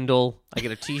little bindle. I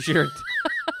get a T-shirt.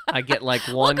 I get like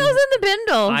one. What goes in the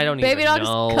bindle? I don't Baby even dog's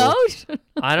know. coat?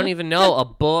 I don't even know. A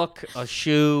book, a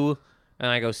shoe, and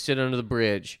I go sit under the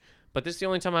bridge. But this is the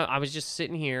only time I was just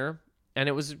sitting here, and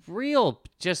it was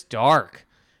just dark.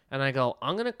 And I go,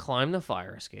 I'm going to climb the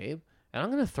fire escape, and I'm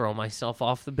going to throw myself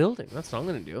off the building. That's what I'm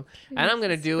going to do. And I'm going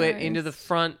to do it into the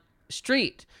front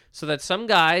street so that some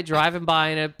guy driving by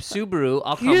in a Subaru,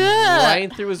 I'll come right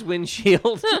through his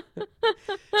windshield,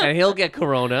 and he'll get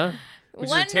corona. Which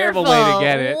is a terrible way to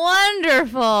get it.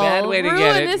 Wonderful. Bad way to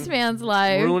get it. Ruin this man's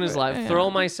life. Ruin his life. Throw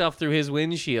myself through his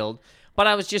windshield. But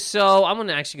I was just I'm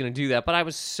actually going to do that. But I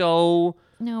was so...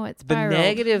 No, it's the spiraled.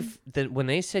 negative, when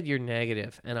they said you're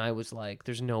negative, and I was like,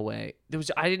 there's no way.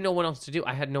 I didn't know what else to do.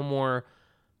 I had no more...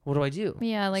 What do I do?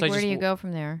 Yeah, like So where do you go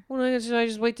from there? Well, I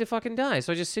just wait to fucking die.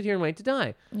 So I just sit here and wait to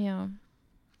die. Yeah.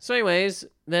 So anyways,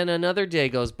 then another day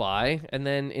goes by, and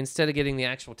then instead of getting the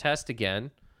actual test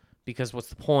again, because what's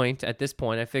the point? At this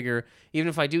point, I figure even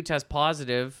if I do test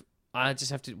positive, I just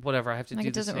have to, whatever, I have to Like do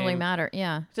it the doesn't same. really matter.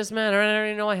 Yeah. It doesn't matter. I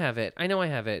already know I have it. I know I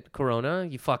have it. Corona,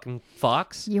 you fucking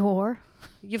fox. You whore.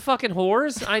 You fucking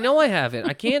whores. I know I have it.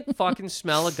 I can't fucking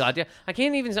smell a goddamn, I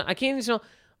can't even smell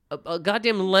a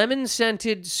goddamn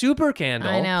lemon-scented super candle.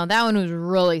 I know. That one was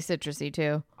really citrusy,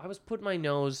 too. I was putting my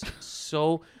nose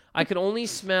I could only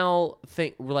smell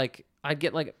like I'd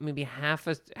get like maybe half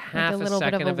a little bit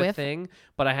second of a of a whiff. thing,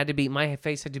 but my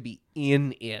face had to be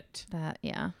in it.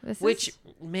 Which,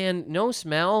 Man, no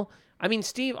smell. I mean,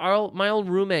 Steve, my old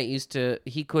roommate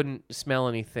he couldn't smell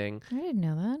anything. I didn't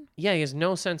know that. Yeah, he has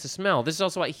no sense of smell. This is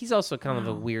also why he's also kind of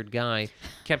a weird guy.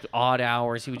 Kept odd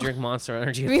hours. He would drink Monster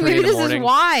Energy at 3 in Maybe the this morning. is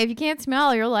why. If you can't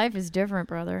smell, your life is different,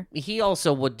 brother. He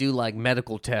also would do like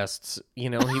medical tests. He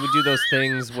would do those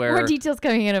things where More details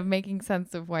coming in of making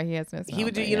sense of why he has no smell. he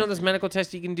would do, but those medical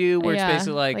tests you can do where Yeah, it's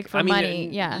basically like for money,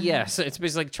 yeah. Yes, it's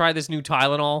basically like try this new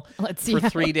Tylenol Let's see for how-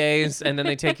 3 days, and then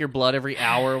they take your blood every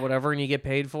hour or whatever, and you get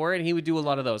paid for it. He would do a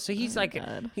lot of those. So he's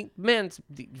man's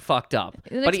fucked up.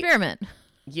 An But experiment.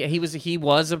 he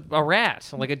was a rat,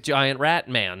 like a giant rat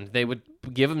man. They would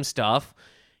give him stuff,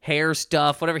 hair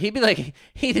stuff, whatever. He'd be like,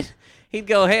 he'd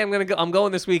go, hey, I'm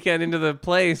going this weekend into the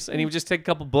place, and he would just take a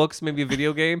couple books, maybe a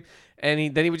video game,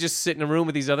 and then he would just sit in a room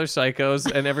with these other psychos,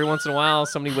 and every once in a while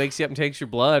somebody wakes you up and takes your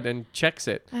blood and checks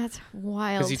it. That's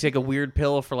wild. Because you take a weird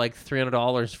pill for like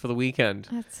 $300 for the weekend.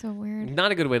 That's so weird.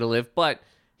 Not a good way to live, but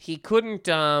he couldn't,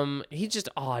 he's just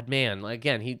odd man. Like,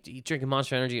 again, he drinking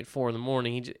Monster Energy at 4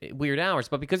 a.m. Weird hours.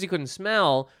 But because he couldn't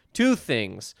smell, 2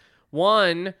 things.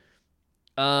 One,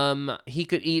 he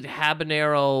could eat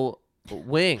habanero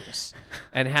wings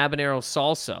and habanero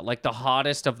salsa, like the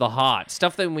hottest of the hot.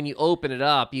 Stuff that when you open it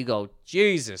up, you go,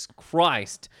 Jesus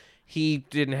Christ. He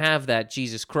didn't have that,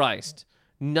 Jesus Christ.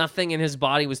 Nothing in his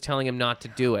body was telling him not to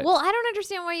do it. Well, I don't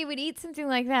understand why you would eat something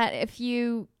like that if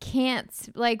you can't.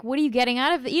 Like, what are you getting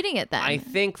out of eating it then? I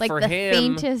think like for the him,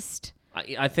 faintest.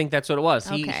 I think that's what it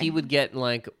was. Okay. He would get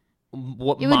like It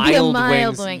would be a mild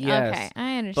wings. wing. Yes. Okay,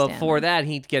 I understand. Before that,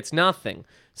 he gets nothing.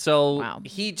 So Wow.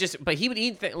 he would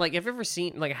eat like, have you ever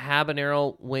seen like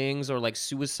habanero wings or like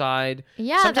suicide?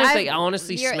 Yeah, Sometimes they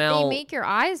honestly smell. They make your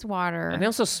eyes water. And they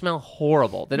also smell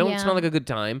horrible. They don't Yeah. smell like a good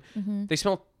time. Mm-hmm. They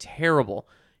smell terrible.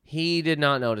 He did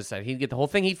not notice that. He'd get the whole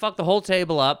thing. He'd fuck the whole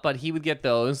table up, but he would get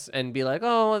those and be like,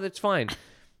 oh, that's fine.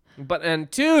 And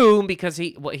 2, because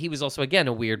he was also, again,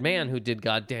 a weird man who did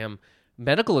goddamn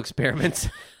medical experiments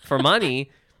for money.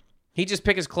 He'd just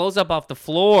pick his clothes up off the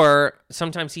floor.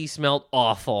 Sometimes he smelled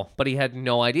awful, but he had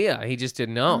no idea. He just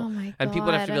didn't know. Oh, my And people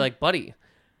would have to be God. like, buddy,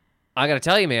 I got to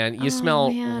tell you, man, you Oh, smell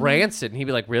man. rancid. And he'd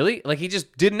be like, really? Like, he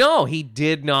just didn't know. He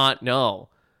did not know.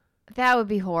 That would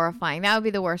be horrifying. That would be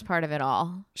the worst part of it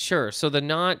all. Sure. So the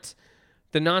not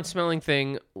smelling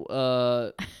thing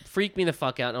freaked me the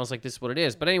fuck out, and I was like, this is what it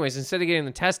is. But anyways, instead of getting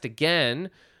the test again,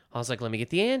 I was like, let me get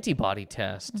the antibody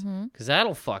test, because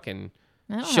that'll fucking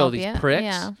That'll show help these ya. pricks.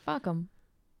 Yeah, fuck them.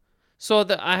 So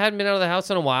I hadn't been out of the house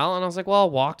in a while, and I was like, well, I'll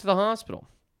walk to the hospital.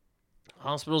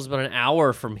 Hospital's about an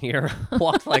hour from here.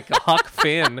 Walked like Huck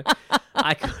Finn.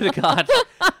 I could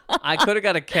have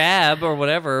got a cab or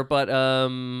whatever, but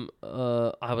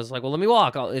I was like, well, let me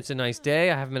walk. It's a nice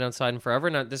day. I haven't been outside in forever.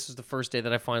 This was the first day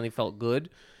that I finally felt good,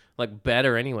 like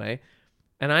better anyway.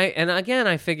 And again,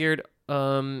 I figured,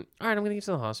 all right, I'm gonna get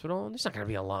to the hospital. There's not gonna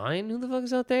be a line. Who the fuck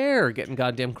is out there getting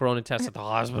goddamn corona tests at the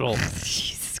hospital?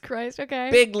 Jesus Christ. Okay.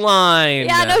 Big line.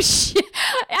 Yeah. No shit.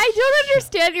 I don't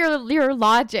understand your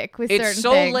logic with certain It's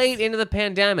so things. late into the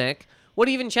pandemic. What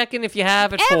are you even checking if you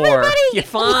have it for? Everybody, You're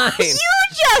fine. You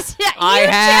I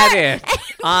had it.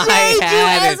 I Jade,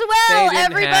 had you it. as well. They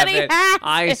didn't Everybody have it. has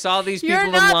I it. saw these people You're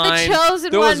in not line. the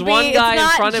chosen There was one, one B. guy It's in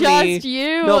not front of me. just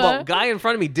you. No, but guy in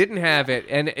front of me didn't have it,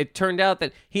 and it turned out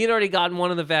that he had already gotten one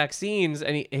of the vaccines,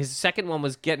 and his second one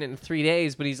was getting it in 3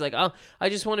 days. But he's like, "Oh, I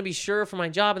just want to be sure for my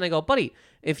job." And they go, "Buddy,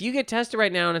 if you get tested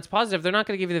right now and it's positive, they're not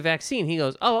going to give you the vaccine." He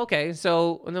goes, "Oh, okay."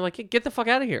 So, and they're like, "Get the fuck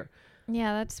out of here."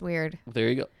 Yeah, that's weird. There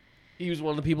you go. He was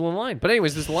one of the people in line. But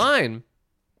anyways, this line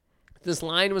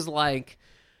was like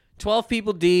 12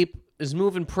 people deep, is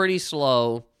moving pretty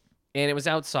slow, and it was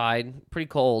outside, pretty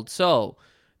cold. So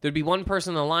there'd be one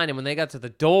person in the line, and when they got to the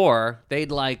door,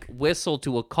 they'd like whistle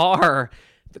to a car.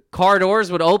 The car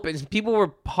doors would open. People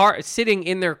were sitting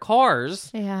in their cars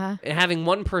Yeah. and having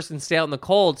one person stay out in the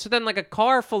cold. So then like a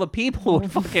car full of people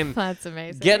would fucking That's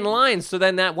amazing. get in line. So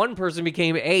then that one person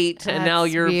became 8, and now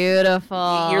That's you're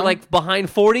beautiful. you're like behind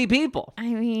 40 people. I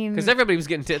mean, Because everybody was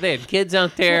getting they had kids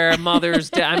out there, mothers.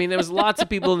 I mean, there was lots of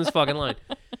people in this fucking line.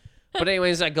 But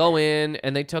anyways, I go in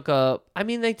and they took a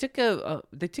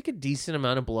decent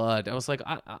amount of blood. I was like,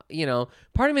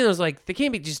 part of me was like, they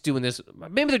can't be just doing this.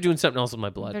 Maybe they're doing something else with my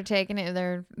blood. they're taking it.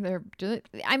 They're doing.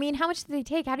 I mean, how much did they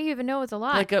take? How do you even know it's a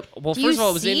lot? Well, Do first you of all,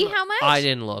 it was see in. how much? I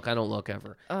didn't look. I don't look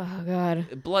ever. Oh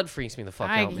God. Blood freaks me the fuck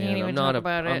I out, man. can't even I'm not talk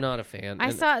about I'm it. not a fan. I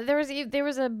And- saw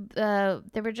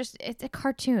it's a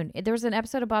cartoon. There was an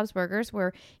episode of Bob's Burgers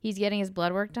where he's getting his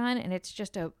blood work done, and it's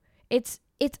just it's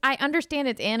I understand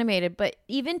it's animated, but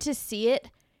even to see it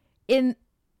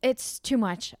it's too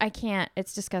much. I can't.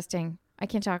 It's disgusting. I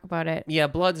can't talk about it. Yeah,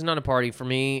 blood's not a party for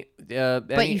me.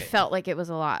 But you felt like it was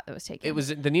a lot that was taken. It was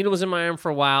the needle was in my arm for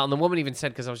a while, and the woman even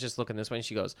said, because I was just looking this way, and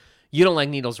she goes, "You don't like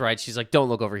needles, right?" She's like, "Don't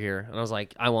look over here," and I was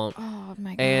like, "I won't." Oh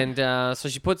my God. And so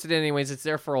she puts it in anyways. It's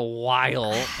there for a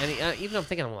while, and even I'm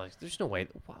thinking, I'm like, "There's no way.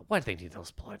 Why do they need those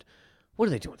blood? What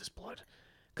are they doing with this blood?"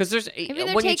 Because there's Maybe they're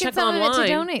when you taking check some of it to online,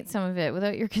 donate some of it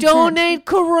without your consent. donate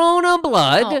Corona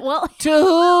blood Oh, well. to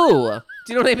who?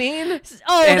 Do you know what I mean?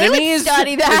 Oh, they would Enemies?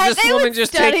 study that. Is this They woman would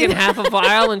just study taking that. half a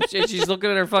vial and she's looking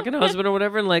at her fucking husband or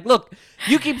whatever and like, look,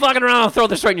 you keep fucking around, I'll throw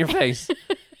this right in your face.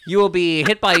 You will be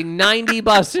hit by 90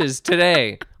 buses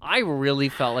today. I really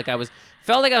felt like I was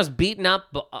beaten up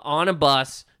on a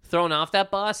bus, thrown off that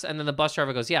bus, and then the bus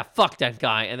driver goes, "Yeah, fuck that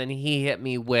guy," and then he hit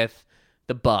me with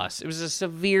the bus. It was a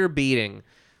severe beating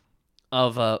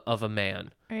of a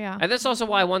man. Yeah. And that's also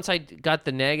why once I got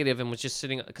the negative and was just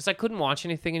sitting, because I couldn't watch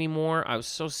anything anymore. I was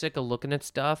so sick of looking at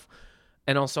stuff.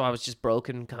 And also I was just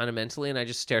broken kind of mentally, and I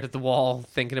just stared at the wall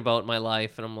thinking about my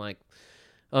life. And I'm like,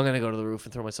 I'm going to go to the roof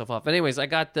and throw myself off. Anyways, I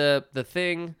got the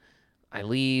thing. I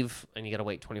leave, and you got to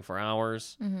wait 24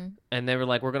 hours. Mm-hmm. And they were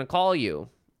like, we're going to call you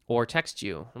or text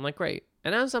you. I'm like, great.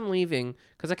 And as I'm leaving,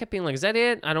 because I kept being like, is that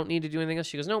it? I don't need to do anything else.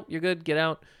 She goes, nope, you're good. Get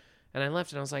out. And I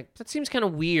left, and I was like, that seems kind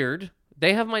of weird.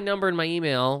 They have my number and my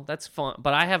email. That's fine.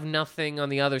 But I have nothing on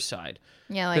the other side.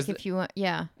 Yeah, like if you want,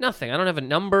 yeah. Nothing. I don't have a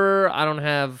number. I don't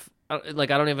have, I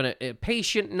don't have a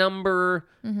patient number.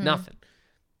 Mm-hmm. Nothing.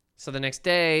 So the next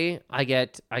day, I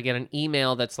get an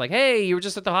email that's like, hey, you were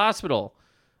just at the hospital.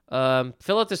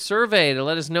 Fill out the survey to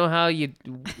let us know how you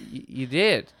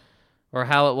did or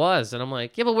how it was. And I'm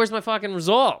like, yeah, but where's my fucking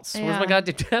results? Where's my Yeah.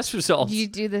 goddamn test results? Did you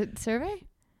do the survey?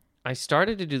 I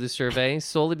started to do the survey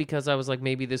solely because I was like,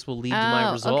 maybe this will lead to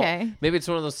my result. Okay. Maybe it's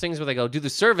one of those things where they go, do the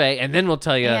survey, and then we'll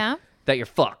tell you Yeah. that you're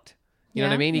fucked. You know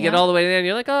what I Yeah, mean? You yeah. get all the way there, and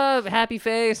you're like, oh, happy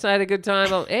face, I had a good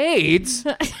time. Oh, AIDS?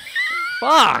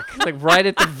 Fuck. Like right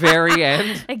at the very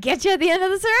end. I get you at the end of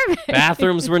the survey.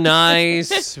 Bathrooms were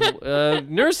nice.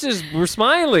 Nurses were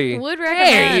smiley. Would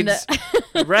recommend. AIDS.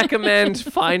 Recommend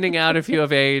finding out if you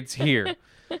have AIDS here.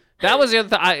 That was the other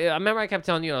thing. I remember I kept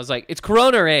telling you, I was like, it's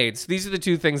Corona or AIDS. These are the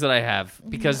two things that I have.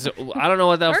 Because I don't know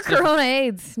what else. Or Corona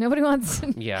AIDS. Nobody wants.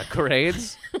 Yeah,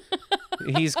 Corades.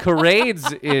 He's Corades.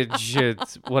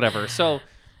 Whatever. So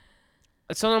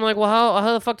I'm like, well,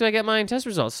 how the fuck do I get my test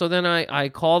results? So then I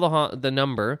call the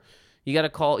number. You got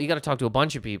to talk to a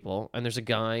bunch of people. And there's a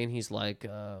guy, and he's like,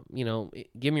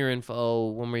 give me your info.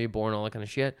 When were you born? All that kind of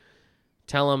shit.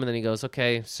 Tell him. And then he goes,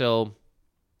 okay, so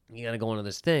you got to go into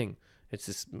this thing. It's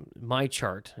this My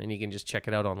Chart, and you can just check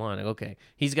it out online. I go, okay.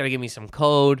 He's got to give me some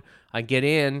code. I get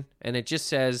in, and it just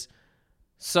says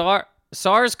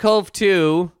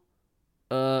SARS-CoV-2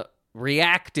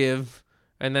 reactive,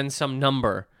 and then some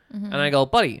number. Mm-hmm. And I go,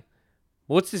 buddy,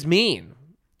 what's this mean?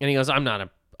 And he goes, I'm not a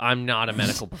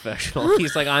medical professional.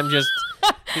 He's like, I'm just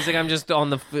on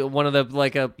the one of the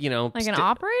like an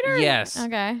operator? Yes.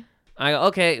 Okay. I go,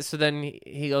 okay. So then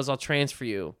he goes, I'll transfer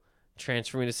you me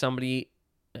to somebody.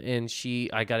 And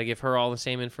I got to give her all the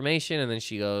same information. And then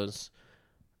she goes,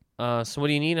 so what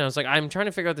do you need? And I was like, I'm trying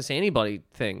to figure out this antibody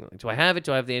thing. Like, do I have it?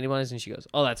 Do I have the antibodies? And she goes,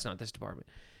 oh, that's not this department.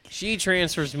 She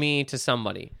transfers me to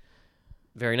somebody.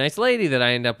 Very nice lady that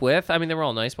I end up with. I mean, they were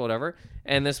all nice, but whatever.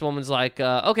 And this woman's like,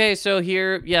 okay, so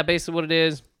here, yeah, basically what it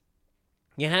is,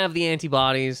 you have the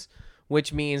antibodies,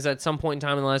 which means at some point in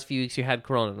time in the last few weeks you had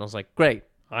corona. And I was like, great.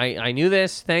 I knew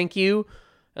this. Thank you.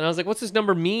 And I was like, what's this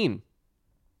number mean?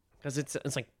 Because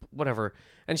it's like, whatever.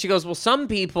 And she goes, well, some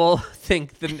people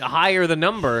think the higher the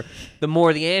number, the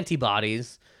more the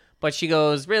antibodies. But she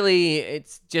goes, really,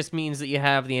 it just means that you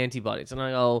have the antibodies. And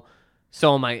I go,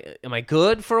 so am I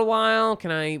good for a while?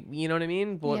 Can I, you know what I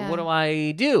mean? What do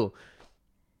I do?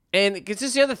 And because this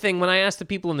is the other thing, when I asked the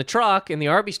people in the truck, in the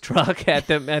Arby's truck at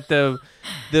the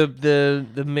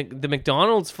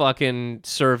McDonald's fucking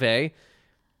survey,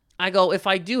 I go, if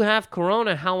I do have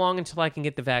corona, how long until I can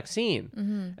get the vaccine?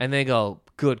 Mm-hmm. And they go,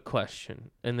 good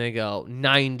question. And they go,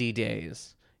 90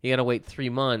 days. You got to wait 3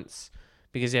 months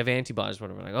because you have antibodies,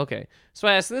 whatever. I'm like, okay. So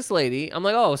I asked this lady, I'm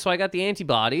like, oh, so I got the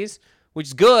antibodies, which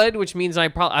is good, which means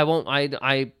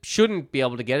I shouldn't be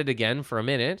able to get it again for a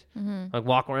minute. Mm-hmm. Like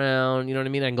walk around, you know what I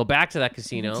mean? I can go back to that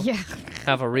casino,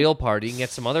 have a real party, and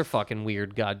get some other fucking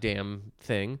weird goddamn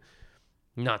thing.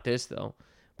 Not this, though.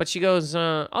 But she goes,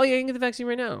 oh, yeah, you can get the vaccine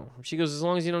right now. She goes, as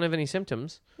long as you don't have any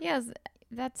symptoms. Yes,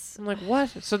 that's... I'm like, what?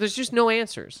 So there's just no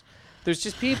answers. There's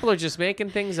just people are just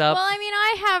making things up. Well, I mean,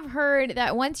 I have heard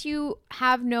that once you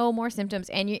have no more symptoms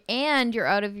and you're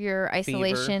out of your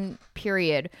isolation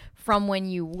period from when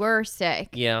you were sick,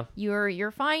 you're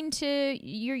fine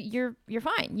you're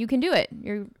fine. You can do it.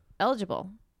 You're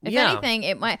eligible. If anything,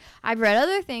 it might. I've read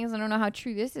other things. I don't know how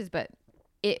true this is, but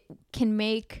it can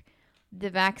make the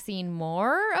vaccine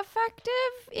more effective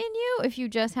in you if you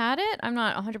just had it. I'm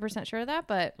not 100% sure of that,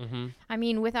 but I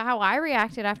mean, with how I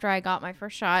reacted after I got my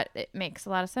first shot, it makes a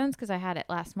lot of sense because I had it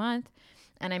last month.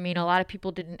 And I mean, a lot of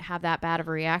people didn't have that bad of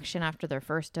a reaction after their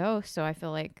first dose. So I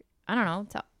feel like, I don't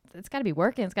know, it's got to be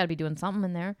working. It's got to be doing something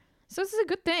in there. So this is a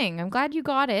good thing. I'm glad you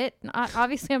got it.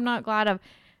 Obviously, I'm not glad of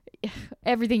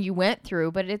everything you went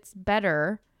through, but it's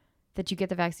better that you get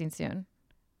the vaccine soon.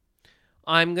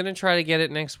 I'm going to try to get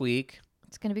it next week.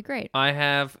 It's going to be great. I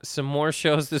have some more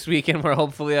shows this weekend where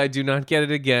hopefully I do not get it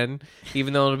again,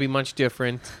 even though it'll be much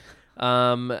different.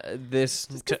 Just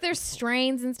because there's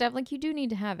strains and stuff, like you do need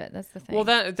to have it. That's the thing. Well,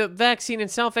 the vaccine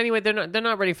itself, anyway, they're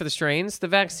not ready for the strains. The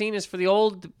vaccine is for the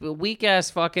old weak ass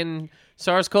fucking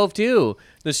SARS-CoV-2.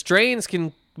 The strains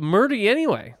can murder you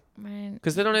anyway, right?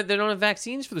 Because they don't have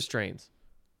vaccines for the strains.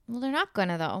 Well, they're not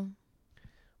gonna though.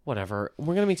 Whatever.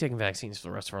 We're going to be taking vaccines for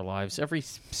the rest of our lives. Every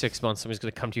 6 months, somebody's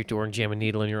going to come to your door and jam a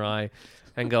needle in your eye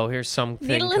and go, here's something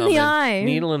Needle coming. in the eye.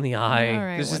 Needle in the eye. All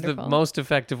right, this wonderful. is the most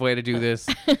effective way to do this.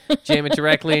 Jam it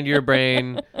directly into your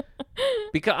brain.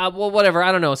 Because, well, whatever.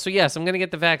 I don't know. So, yes, I'm going to get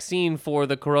the vaccine for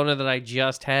the corona that I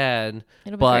just had.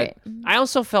 It'll be but great. I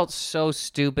also felt so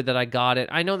stupid that I got it.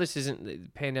 I know this isn't, the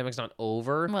pandemic's not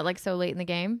over. What, like so late in the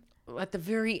game? At the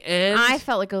very end. I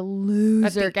felt like a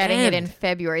loser getting it in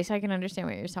February, so I can understand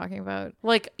what you're talking about.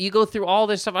 Like, you go through all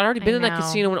this stuff. I'd already been in that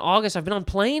casino in August. I've been on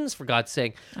planes, for God's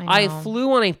sake. I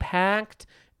flew on a packed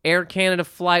Air Canada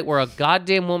flight where a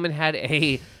goddamn woman had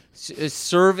a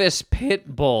service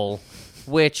pit bull,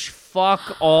 which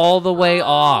fuck all the way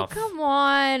off. Come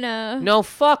on. No,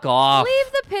 fuck off.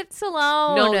 Leave the pits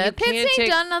alone. No, you pits ain't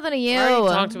done nothing to you. I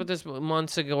already talked about this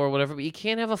months ago or whatever, but you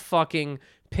can't have a fucking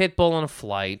pit bull on a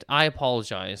flight. I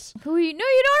apologize. No, you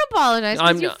don't apologize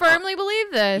because you firmly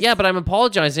believe this. Yeah, but I'm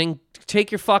apologizing.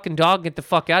 Take your fucking dog and get the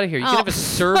fuck out of here. You can have a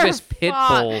service pit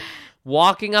bull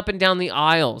walking up and down the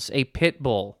aisles. A pit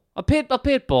bull. A pit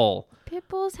bull. Pit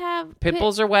bulls have... Pit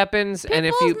bulls are weapons.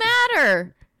 Pit bulls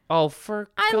matter. Oh, for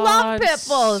I love pit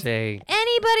bulls. Sake.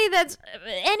 Anybody that's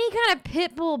any kind of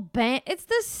pit bull ban, it's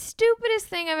the stupidest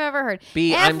thing I've ever heard.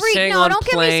 I'm saying on don't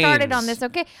planes. Get me started on this,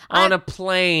 okay? On a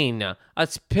plane. A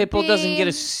pit bull doesn't get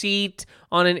a seat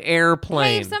on an airplane.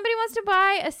 Hey, if somebody wants to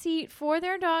buy a seat for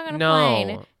their dog on a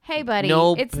plane, hey, buddy,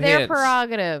 it's their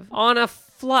prerogative. On a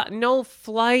flight, no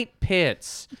flight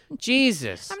pits.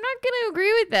 Jesus. I'm not going to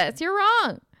agree with this. You're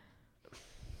wrong.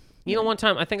 You know, one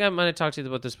time, I think I might have talked to you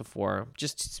about this before,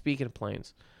 just speaking of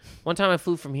planes. One time I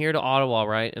flew from here to Ottawa,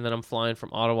 right? And then I'm flying from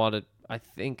Ottawa to, I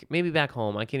think, maybe back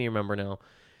home. I can't even remember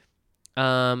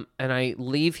now. And I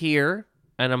leave here,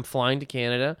 and I'm flying to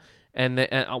Canada, and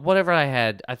whatever I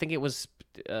had, I think it was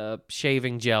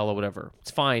shaving gel or whatever. It's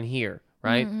fine here,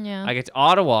 right? Yeah. I get to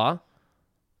Ottawa,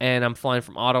 and I'm flying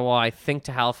from Ottawa, I think,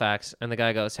 to Halifax, and the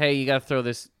guy goes, hey, you got to throw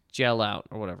this gel out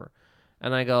or whatever.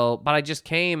 And I go, but I just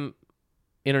came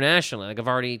internationally, like I've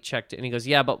already checked it. And he goes,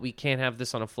 yeah, but we can't have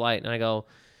this on a flight. And I go,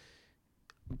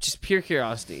 just pure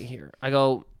curiosity here. I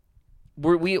go,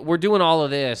 we're doing all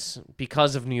of this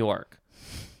because of New York.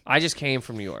 I just came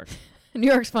from New York. New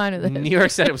York's fine with it. New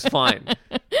York said it was fine.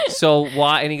 So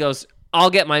why? And he goes, I'll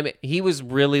get my. He was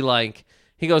really like.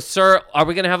 He goes, sir, are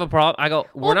we gonna have a problem? I go,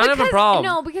 we're not having a problem.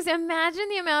 No, because imagine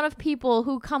the amount of people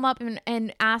who come up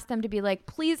and ask them to be like,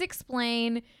 please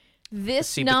explain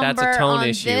this number. But that's a tone on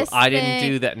issue. This I thing. didn't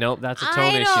do that. Nope, that's a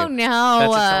tone issue. I don't know.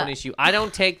 That's a tone issue. I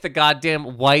don't take the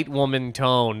goddamn white woman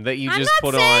tone that you I'm just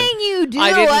not put saying on. you do.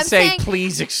 I didn't I'm say, saying,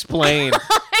 please explain. I'm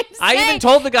I even saying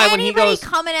told the guy when he goes,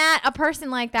 coming at a person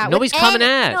like that. Nobody's coming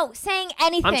at. No, saying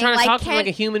anything. I'm trying to like, talk to him like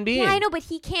a human being. Yeah, I know, but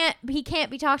he can't be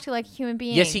talked to like a human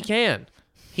being. Yes, he can.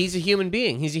 He's a human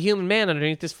being. He's a human man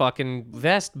underneath this fucking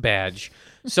vest badge.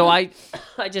 So I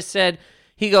just said,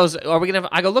 he goes, are we going to,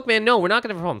 I go, look, man, no, we're not going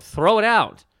to have a problem. Throw it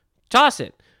out. Toss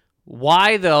it.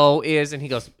 Why, though, is, and he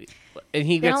goes, and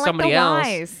he They gets don't somebody like the else.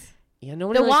 Wise. Yeah,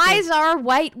 nobody The likes wise are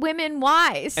white women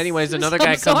wise. Anyways, another So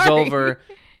guy I'm comes sorry. over,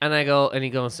 and I go, and he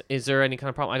goes, is there any kind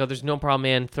of problem? I go, there's no problem,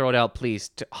 man. Throw it out,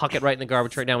 please. Huck it right in the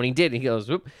garbage right now. And he did. He goes,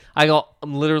 whoop. I go,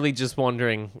 I'm literally just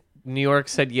wondering. New York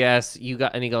said yes. You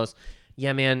got, and he goes,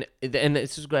 yeah, man, and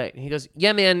this is great. He goes,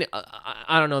 yeah, man,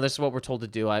 I don't know. This is what we're told to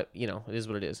do. It is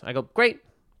what it is. I go, great.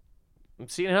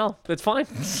 See you in hell. That's fine.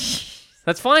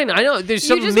 That's fine. I know there's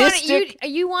some mystic.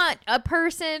 You want a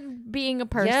person being a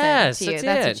person. Yes, to you.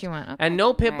 that's it. What you want. Okay. And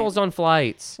no pit bulls on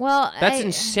flights. Well, That's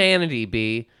insanity,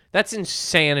 B. That's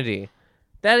insanity.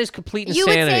 That is complete You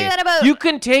insanity. would say that about- You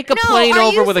can take a No, plane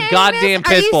are you over with a saying goddamn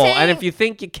this? Are pit you bull, saying- and if you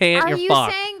think you can't, Are you're you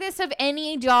fucked. saying this of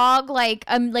any dog, like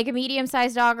a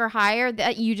medium-sized dog or higher,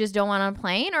 that you just don't want on a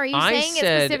plane? Or are you I saying it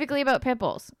said- specifically about pit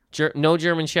bulls? No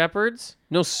German shepherds,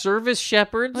 no service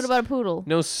shepherds. What about a poodle?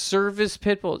 No service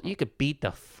pit bulls. You could beat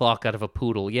the fuck out of a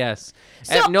poodle. Yes.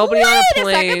 So Nobody wait on a a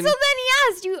plane. second. So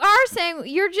then, yes, you are saying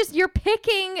you're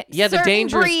picking. Yeah, the certain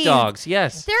dangerous breeds. dogs.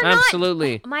 Yes, They're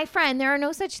absolutely. not, my friend. There are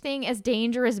no such thing as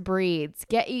dangerous breeds.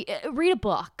 Read a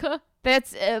book.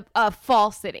 That's a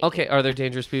falsity. Okay, are there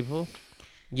dangerous people?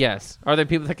 Yes. Are there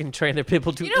people that can train their pit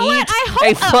bull to You know eat what? I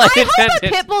a hope flight a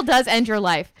attendant? pit bull does end your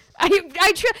life.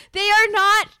 They are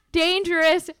not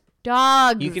dangerous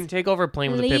dogs. You can take over a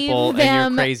plane with a pit Leave bull, and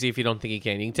them- you're crazy if you don't think you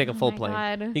can. You can take a full my plane.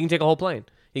 God. You can take a whole plane.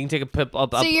 You can take a pit bull.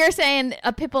 So you're saying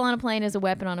a pit bull on a plane is a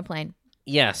weapon on a plane?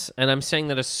 Yes, and I'm saying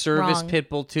that a service Wrong. pit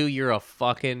bull too. You're a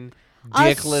fucking A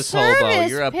dickless hobo.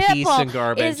 service You're a pit piece bull of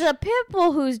garbage. Is a pit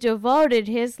bull who's devoted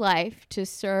his life to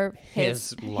serve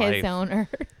His life. his owner.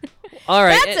 All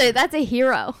right, That's a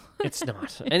hero. it's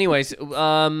not. Anyways,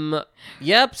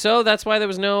 yep. So that's why there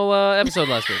was no episode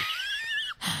last week.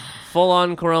 Full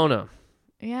on Corona.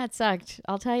 Yeah, it sucked.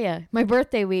 I'll tell you. My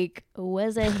birthday week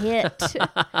was a hit.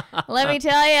 Let me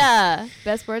tell you.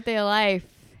 Best birthday of life.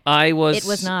 I was. It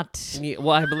was not. Yeah,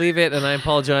 well, I believe it, and I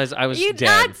apologize. I was You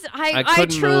dead. nuts. I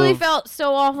couldn't truly move. felt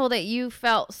so awful that you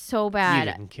felt so bad.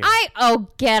 didn't care.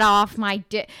 Get off my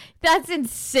dick. That's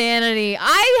insanity.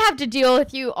 I have to deal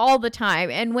with you all the time.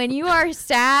 And when you are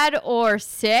sad or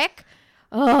sick,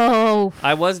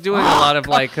 I was doing a lot of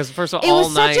because first of all, it all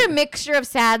was night. such a mixture of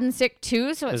sad and sick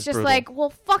too. So it's It's just brutal. like,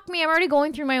 well, fuck me. I'm already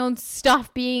going through my own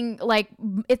stuff being like,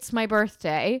 it's my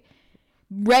birthday.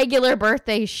 Regular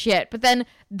birthday shit. But then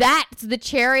that's the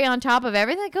cherry on top of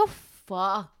everything. Like, oh,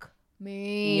 fuck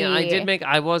me. Yeah,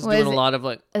 I was doing a lot of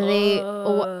room to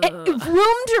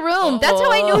room. That's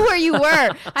how I knew where you were.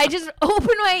 I just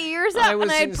opened my ears I up was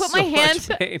and I'd in put so my much hands.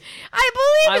 pain. I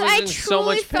believe it. was I in truly so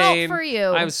much felt pain. for you.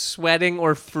 I was sweating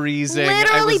or freezing. I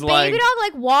Literally, was baby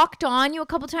dog walked on you a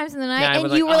couple times in the night, Yeah, I and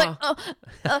was you like, were like, "Oh."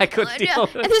 oh, I couldn't yeah. deal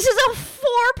with it. And this is a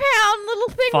 4-pound little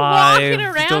thing 5. walking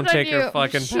around Don't on take you. her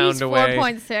fucking She's pound away.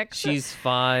 4.6. She's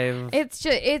 5.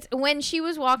 It's when she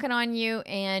was walking on you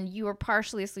and you were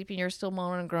partially asleep and you're still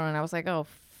moaning and groaning. I was like, oh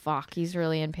fuck, he's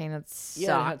really in pain. That sucks.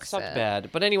 Yeah, it sucked bad.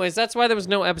 But anyways, that's why there was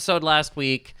no episode last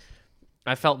week.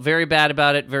 I felt very bad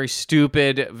about it, very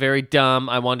stupid, very dumb.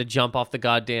 I wanted to jump off the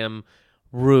goddamn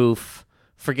roof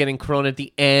for getting corona at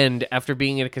the end after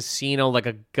being in a casino like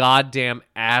a goddamn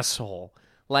asshole.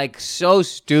 Like, so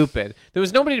stupid. There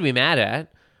was nobody to be mad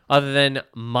at other than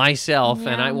myself,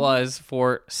 and Yeah. I was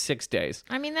for 6 days.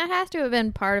 I mean, that has to have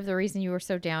been part of the reason you were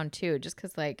so down too, just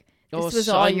because like this Oh, was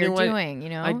so all I you're knew doing, you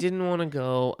know. I didn't want to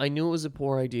go. I knew it was a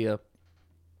poor idea.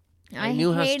 I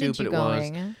knew how hated stupid you it was.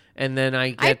 going. And then I I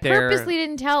get there. purposely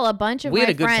didn't tell a bunch of We had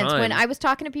my a good friends when time. I was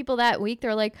talking to people that week.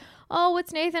 They're like, "Oh,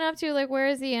 what's Nathan up to? Like, where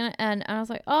is he?" And I was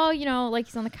like, "Oh, you know, like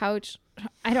he's on the couch."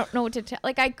 I don't know what to tell.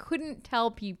 Like, I couldn't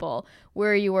tell people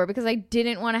where you were because I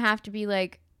didn't want to have to be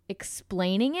like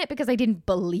explaining it because I didn't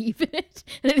believe in it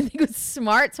and I didn't think it was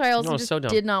smart. So I also No, it's just so dumb.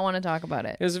 did not want to talk about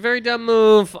it. It was a very dumb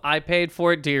move. I paid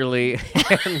for it dearly.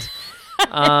 And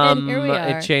Here we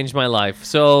are. It changed my life.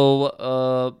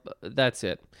 So that's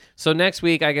it. So next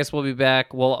week, I guess we'll be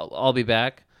back. Well, I'll be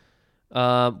back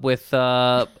with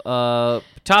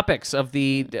topics of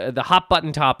the hot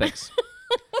button topics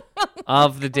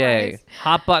of the day. Christ.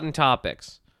 Hot button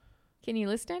topics. Can you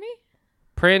list any?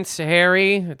 Prince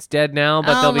Harry, it's dead now,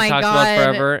 but Oh they'll be my talked God. about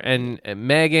forever. And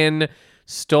Meghan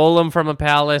stole him from a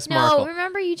palace. No, Markle.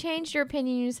 remember you changed your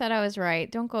opinion. You said I was right.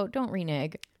 Don't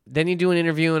renege. Then you do an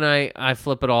interview and I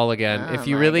flip it all again. Oh If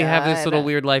you my really have this God. little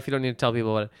weird life, you don't need to tell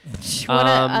people about it. What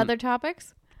other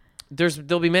topics?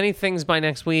 There'll be many things by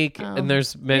next week, and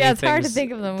there's many Yeah, it's things. hard to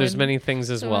think of them There's when many things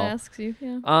as Someone well. asks you.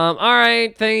 Yeah. All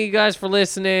right, thank you guys for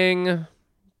listening.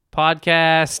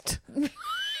 Podcast.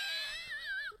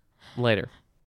 Later.